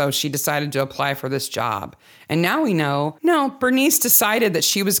own, and so she decided to apply for this job. And now we know, no, Bernice decided that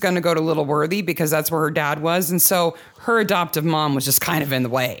she was going to go to Little Worthy because that's where her dad was, and so her adoptive mom was just kind of in the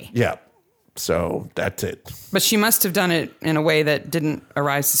way. Yeah. So that's it. But she must have done it in a way that didn't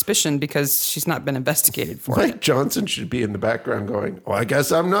arise suspicion because she's not been investigated for Mike it. Johnson should be in the background going, well, I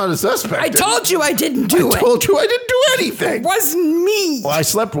guess I'm not a suspect. I told you I didn't do it. I told you I didn't do anything. It wasn't me. Well, I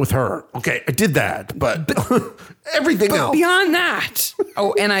slept with her. Okay, I did that, but everything else. Beyond that.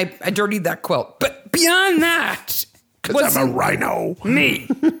 Oh, and I dirtied that quilt. But beyond that. Because I'm a rhino. Me.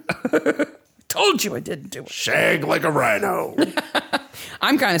 Told you I didn't do it. Shag like a rhino.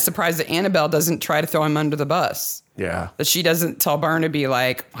 I'm kind of surprised that Annabelle doesn't try to throw him under the bus. Yeah. That she doesn't tell Barnaby,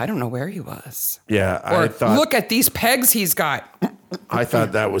 like, I don't know where he was. Yeah. Or I thought, look at these pegs he's got. I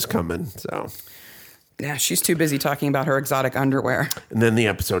thought that was coming. So. Yeah, she's too busy talking about her exotic underwear. And then the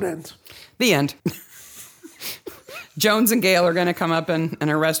episode ends. The end. Jones and Gale are going to come up and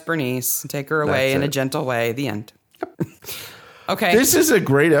arrest Bernice and take her away in a gentle way. The end. Okay. This is a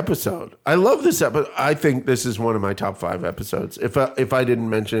great episode. I love this episode. I think this is one of my top 5 episodes. If I didn't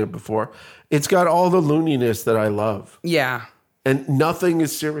mention it before, it's got all the looniness that I love. Yeah. And nothing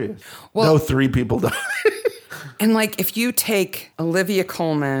is serious. Well, no 3 people die. And like, if you take Olivia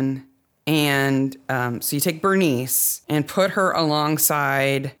Colman and so you take Bernice and put her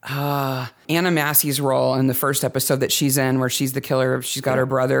alongside Anna Massey's role in the first episode that she's in, where she's the killer. She's got her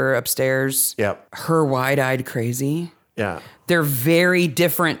brother upstairs. Yep. Her wide-eyed crazy. Yeah. They're very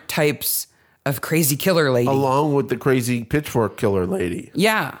different types of crazy killer lady. Along with the crazy pitchfork killer lady.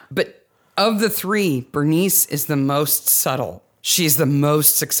 Yeah. But of the 3, Bernice is the most subtle. She's the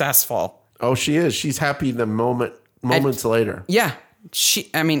most successful. Oh, she is. She's happy the moments later. Yeah.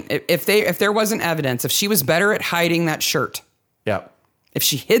 If there wasn't evidence, if she was better at hiding that shirt, Yeah. if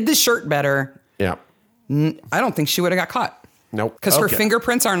she hid the shirt better, Yeah. I don't think she would have got caught. Nope. Because her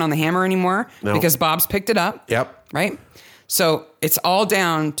fingerprints aren't on the hammer anymore because Bob's picked it up. Yep. Right? So it's all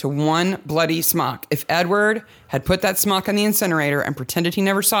down to one bloody smock. If Edward had put that smock on the incinerator and pretended he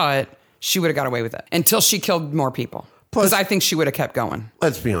never saw it, she would have got away with it until she killed more people. Because I think she would have kept going.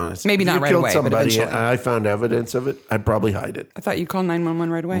 Let's be honest. Maybe not right away, but eventually. And I found evidence of it, I'd probably hide it. I thought you called 911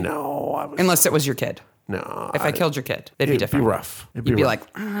 right away. No. I was, Unless it was your kid. No. If I killed your kid, it'd be It'd different. be rough. It'd You'd be rough.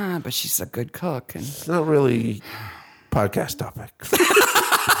 like, but she's a good cook. And It's not really podcast topic.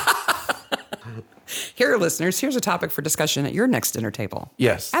 here, listeners, here's a topic for discussion at your next dinner table.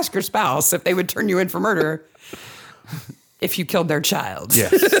 Yes. Ask your spouse if they would turn you in for murder if you killed their child.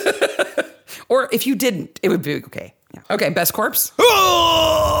 Yes. Or if you didn't, it would be okay. Yeah. Okay, best corpse.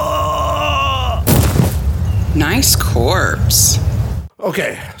 Nice corpse.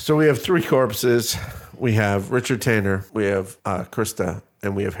 Okay, so we have 3 corpses. We have Richard Tanner, we have Krista,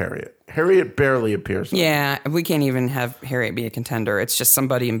 and we have Harriet. Harriet barely appears. Yeah, we can't even have Harriet be a contender. It's just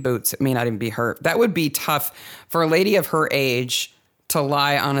somebody in boots. It may not even be her. That would be tough for a lady of her age to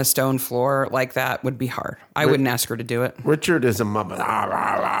lie on a stone floor like that. Would be hard. I wouldn't ask her to do it. Richard is a muppet.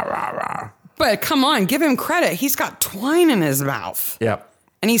 But come on, give him credit. He's got twine in his mouth. Yep.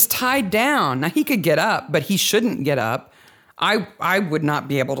 And he's tied down. Now, he could get up, but he shouldn't get up. I would not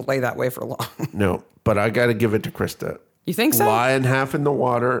be able to lay that way for long. No, but I got to give it to Krista. You think so? Lying half in the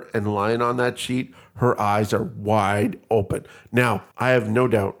water and lying on that sheet, her eyes are wide open. Now, I have no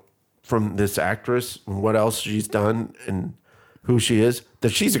doubt from this actress and what else she's done and who she is, that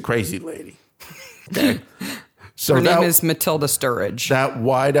she's a crazy lady. Okay? So Her name is Matilda Sturridge. That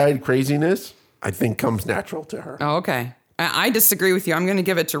wide-eyed craziness, I think, comes natural to her. Oh, okay. I disagree with you. I'm going to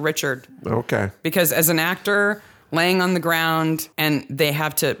give it to Richard. Okay. Because as an actor, laying on the ground, and they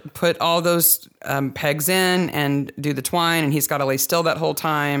have to put all those pegs in and do the twine, and he's got to lay still that whole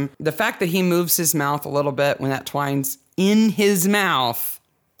time. The fact that he moves his mouth a little bit when that twine's in his mouth,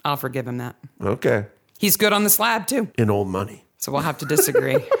 I'll forgive him that. Okay. He's good on the slab, too. In old money. So we'll have to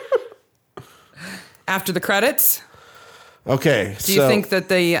disagree. After the credits, okay. do you think that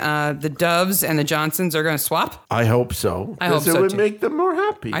the Doves and the Johnsons are going to swap? I hope so. I hope so, Because it would too. make them more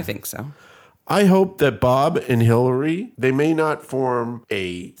happy. I think so. I hope that Bob and Hillary, they may not form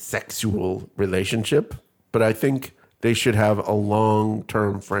a sexual relationship, but I think they should have a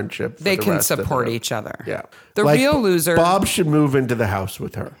long-term friendship. For They the can rest of support their- each other. Yeah. The Like, real loser. Bob should move into the house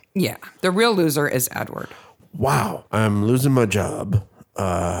with her. Yeah. The real loser is Edward. Wow, I'm losing my job.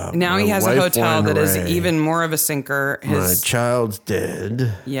 Now My he has a wife hotel went that is away. even more of a sinker. My child's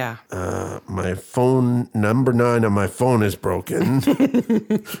dead. Yeah. My phone, number 9 on my phone is broken.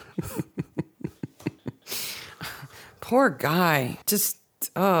 Poor guy. Just,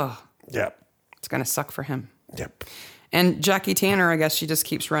 Yep. it's going to suck for him. Yep. And Jackie Tanner, I guess she just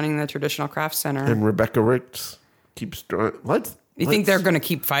keeps running the traditional craft center. And Rebecca Ricks keeps trying. You think they're going to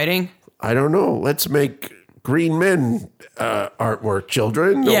keep fighting? I don't know. Let's make green men artwork,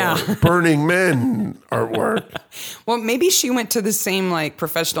 children. Yeah. Or burning men artwork. Well, maybe she went to the same like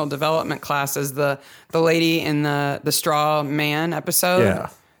professional development class as the lady in the Straw Man episode. Yeah.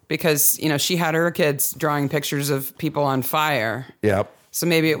 Because, she had her kids drawing pictures of people on fire. Yep. So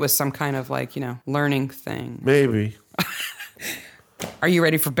maybe it was some kind of like, learning thing. Maybe. Are you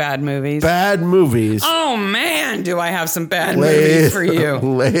ready for bad movies? Bad movies. Oh, man, do I have some bad Lay movies it- for you.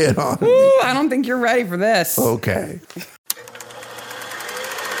 Lay it on. Ooh, I don't think you're ready for this. Okay.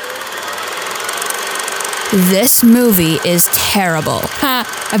 This movie is terrible.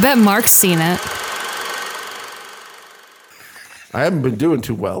 Ha, I bet Mark's seen it. I haven't been doing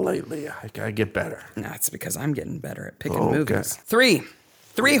too well lately. I gotta get better. No, it's because I'm getting better at picking Okay. movies.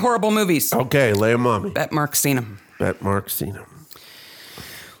 Three horrible movies. Okay, lay 'em on me. Bet Mark's seen them. Bet Mark's seen them.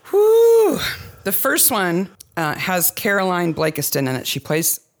 Whew. The first one has Caroline Blakiston in it. She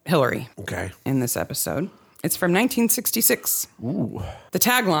plays Hillary Okay. in this episode. It's from 1966. Ooh. The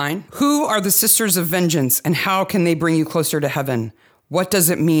tagline, "Who are the Sisters of Vengeance and how can they bring you closer to heaven? What does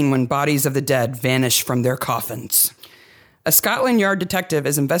it mean when bodies of the dead vanish from their coffins?" A Scotland Yard detective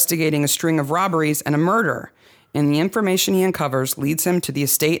is investigating a string of robberies and a murder, and the information he uncovers leads him to the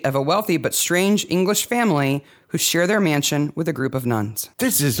estate of a wealthy but strange English family who share their mansion with a group of nuns.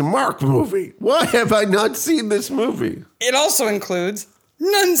 This is a Mark movie. Why have I not seen this movie? It also includes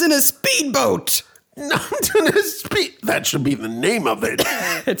nuns in a speedboat. Not in a speed. That should be the name of it.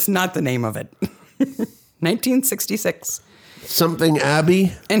 It's not the name of it. 1966. Something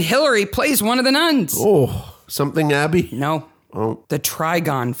Abbey. And Hillary plays one of the nuns. Oh, something Abbey. No. Oh. The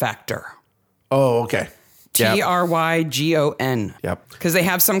Trigon Factor. Oh, okay. Yep. Trygon. Yep. Because they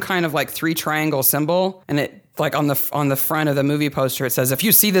have some kind of like 3 triangle symbol, and it like on the front of the movie poster it says, "If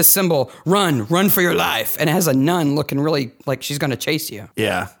you see this symbol, run for your life." And it has a nun looking really like she's going to chase you.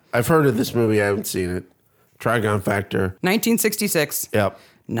 Yeah, I've heard of this movie. I haven't seen it. Trigon Factor. 1966. Yep.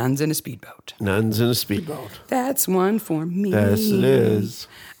 Nuns in a speedboat. Nuns in a speedboat. That's one for me. Yes, it is.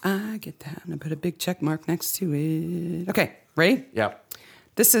 I get that, and I put a big check mark next to it. Okay, ready? Yep.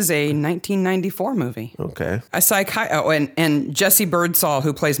 This is a 1994 movie. Okay. And Jesse Birdsall,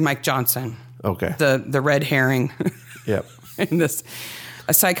 who plays Mike Johnson, Okay. the red herring Yep. in this.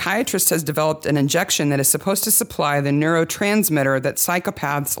 A psychiatrist has developed an injection that is supposed to supply the neurotransmitter that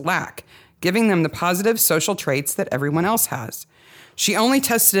psychopaths lack, giving them the positive social traits that everyone else has. She only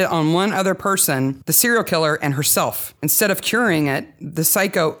tested it on one other person, the serial killer, and herself. Instead of curing the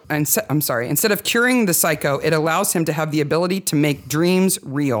psycho, it allows him to have the ability to make dreams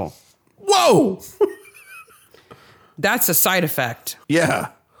real. Whoa. That's a side effect. Yeah.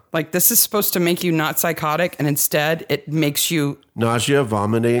 Like, this is supposed to make you not psychotic, and instead it makes you, Nausea,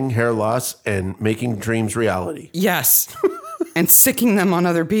 vomiting, hair loss, and making dreams reality. yes, and sicking them on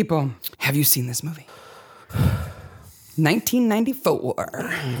other people. Have you seen this movie?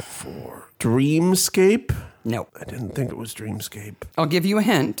 1994. Dreamscape? No. I didn't think it was Dreamscape. I'll give you a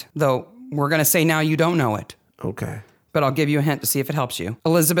hint, though we're going to say now you don't know it. Okay. But I'll give you a hint to see if it helps you.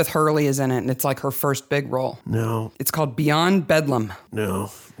 Elizabeth Hurley is in it, and it's like her first big role. No. It's called Beyond Bedlam. No.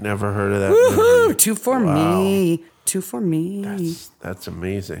 Never heard of that Woohoo! movie. 2 for me. 2 for me. That's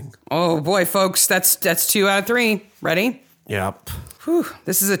amazing. Oh boy, folks, that's 2 out of 3. Ready? Yep. Whew.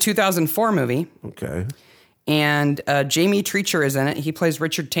 This is a 2004 movie. Okay. And Jamie Treacher is in it. He plays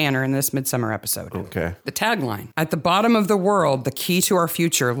Richard Tanner in this Midsummer episode. Okay. The tagline, at the bottom of the world, the key to our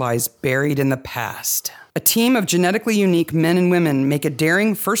future lies buried in the past. A team of genetically unique men and women make a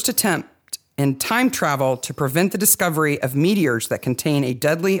daring first attempt in time travel to prevent the discovery of meteors that contain a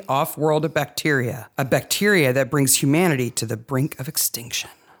deadly off-world bacteria, a bacteria that brings humanity to the brink of extinction.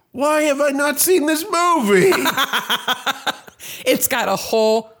 Why have I not seen this movie? It's got a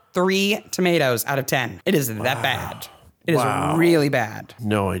whole 3 tomatoes out of 10. It is that bad. It is really bad.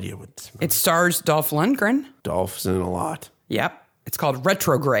 No idea what this movie. It stars Dolph Lundgren. Dolph's in a lot. Yep. It's called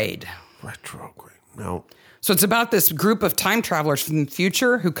Retrograde. Retrograde. No. So it's about this group of time travelers from the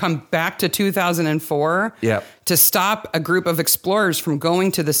future who come back to 2004 to stop a group of explorers from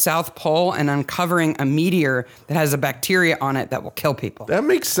going to the South Pole and uncovering a meteor that has a bacteria on it that will kill people. That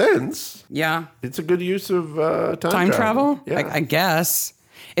makes sense. Yeah. It's a good use of Time travel? Yeah. I guess.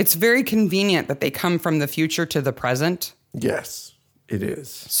 It's very convenient that they come from the future to the present. Yes, it is.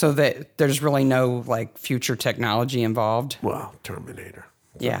 So that there's really no like future technology involved. Well, Terminator.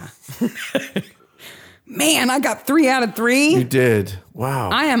 Yeah. Man, I got 3 out of 3. You did. Wow.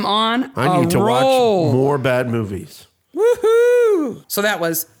 I am on I need to watch more bad movies. Woohoo! So that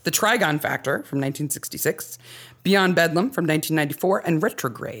was The Trigon Factor from 1966, Beyond Bedlam from 1994, and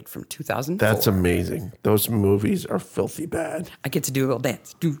Retrograde from 2004. That's amazing. Those movies are filthy bad. I get to do a little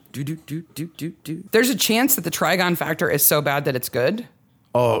dance. Do, do, do, do, do, do, do. There's a chance that The Trigon Factor is so bad that it's good.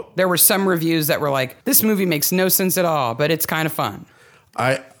 Oh, There were some reviews that were like, this movie makes no sense at all, but it's kind of fun.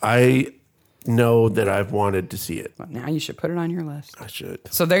 I know that I've wanted to see it. Well, now you should put it on your list. I should.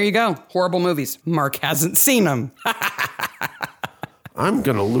 So there you go. Horrible movies. Mark hasn't seen them. I'm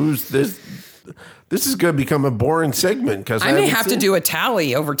going to lose this. This is going to become a boring segment because I may have to do a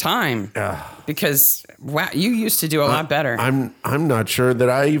tally over time because wow, you used to do a lot better. I'm not sure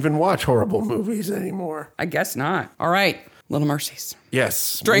that I even watch horrible movies anymore. I guess not. All right. Little Mercies.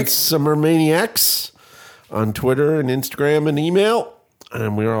 Yes. Drink. Midsummer Maniacs on Twitter and Instagram and email.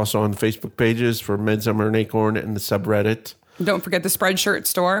 And we're also on the Facebook pages for Midsummer and Acorn and the subreddit. Don't forget the Spreadshirt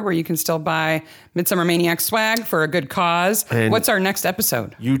store where you can still buy Midsummer Maniac swag for a good cause. And what's our next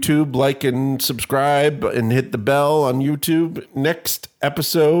episode? YouTube, like and subscribe and hit the bell on YouTube. Next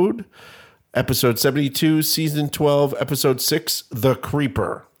episode 72, season 12, episode 6, The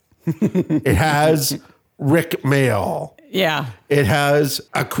Creeper. It has Rick Mayall. Yeah. It has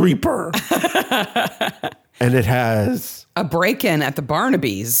a creeper. And it has A break-in at the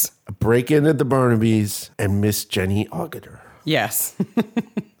Barnaby's. a break-in at the Barnaby's and Miss Jenny Augeter, Yes.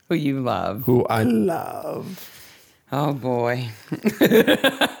 Who you love. who I love. Oh, boy.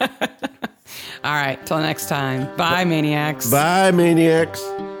 All right. Till next time. Bye, Maniacs. Bye, Maniacs.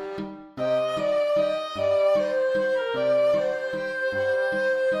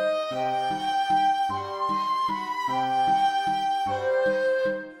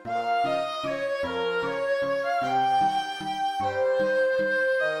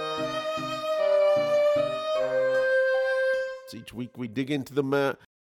 Each week we dig into the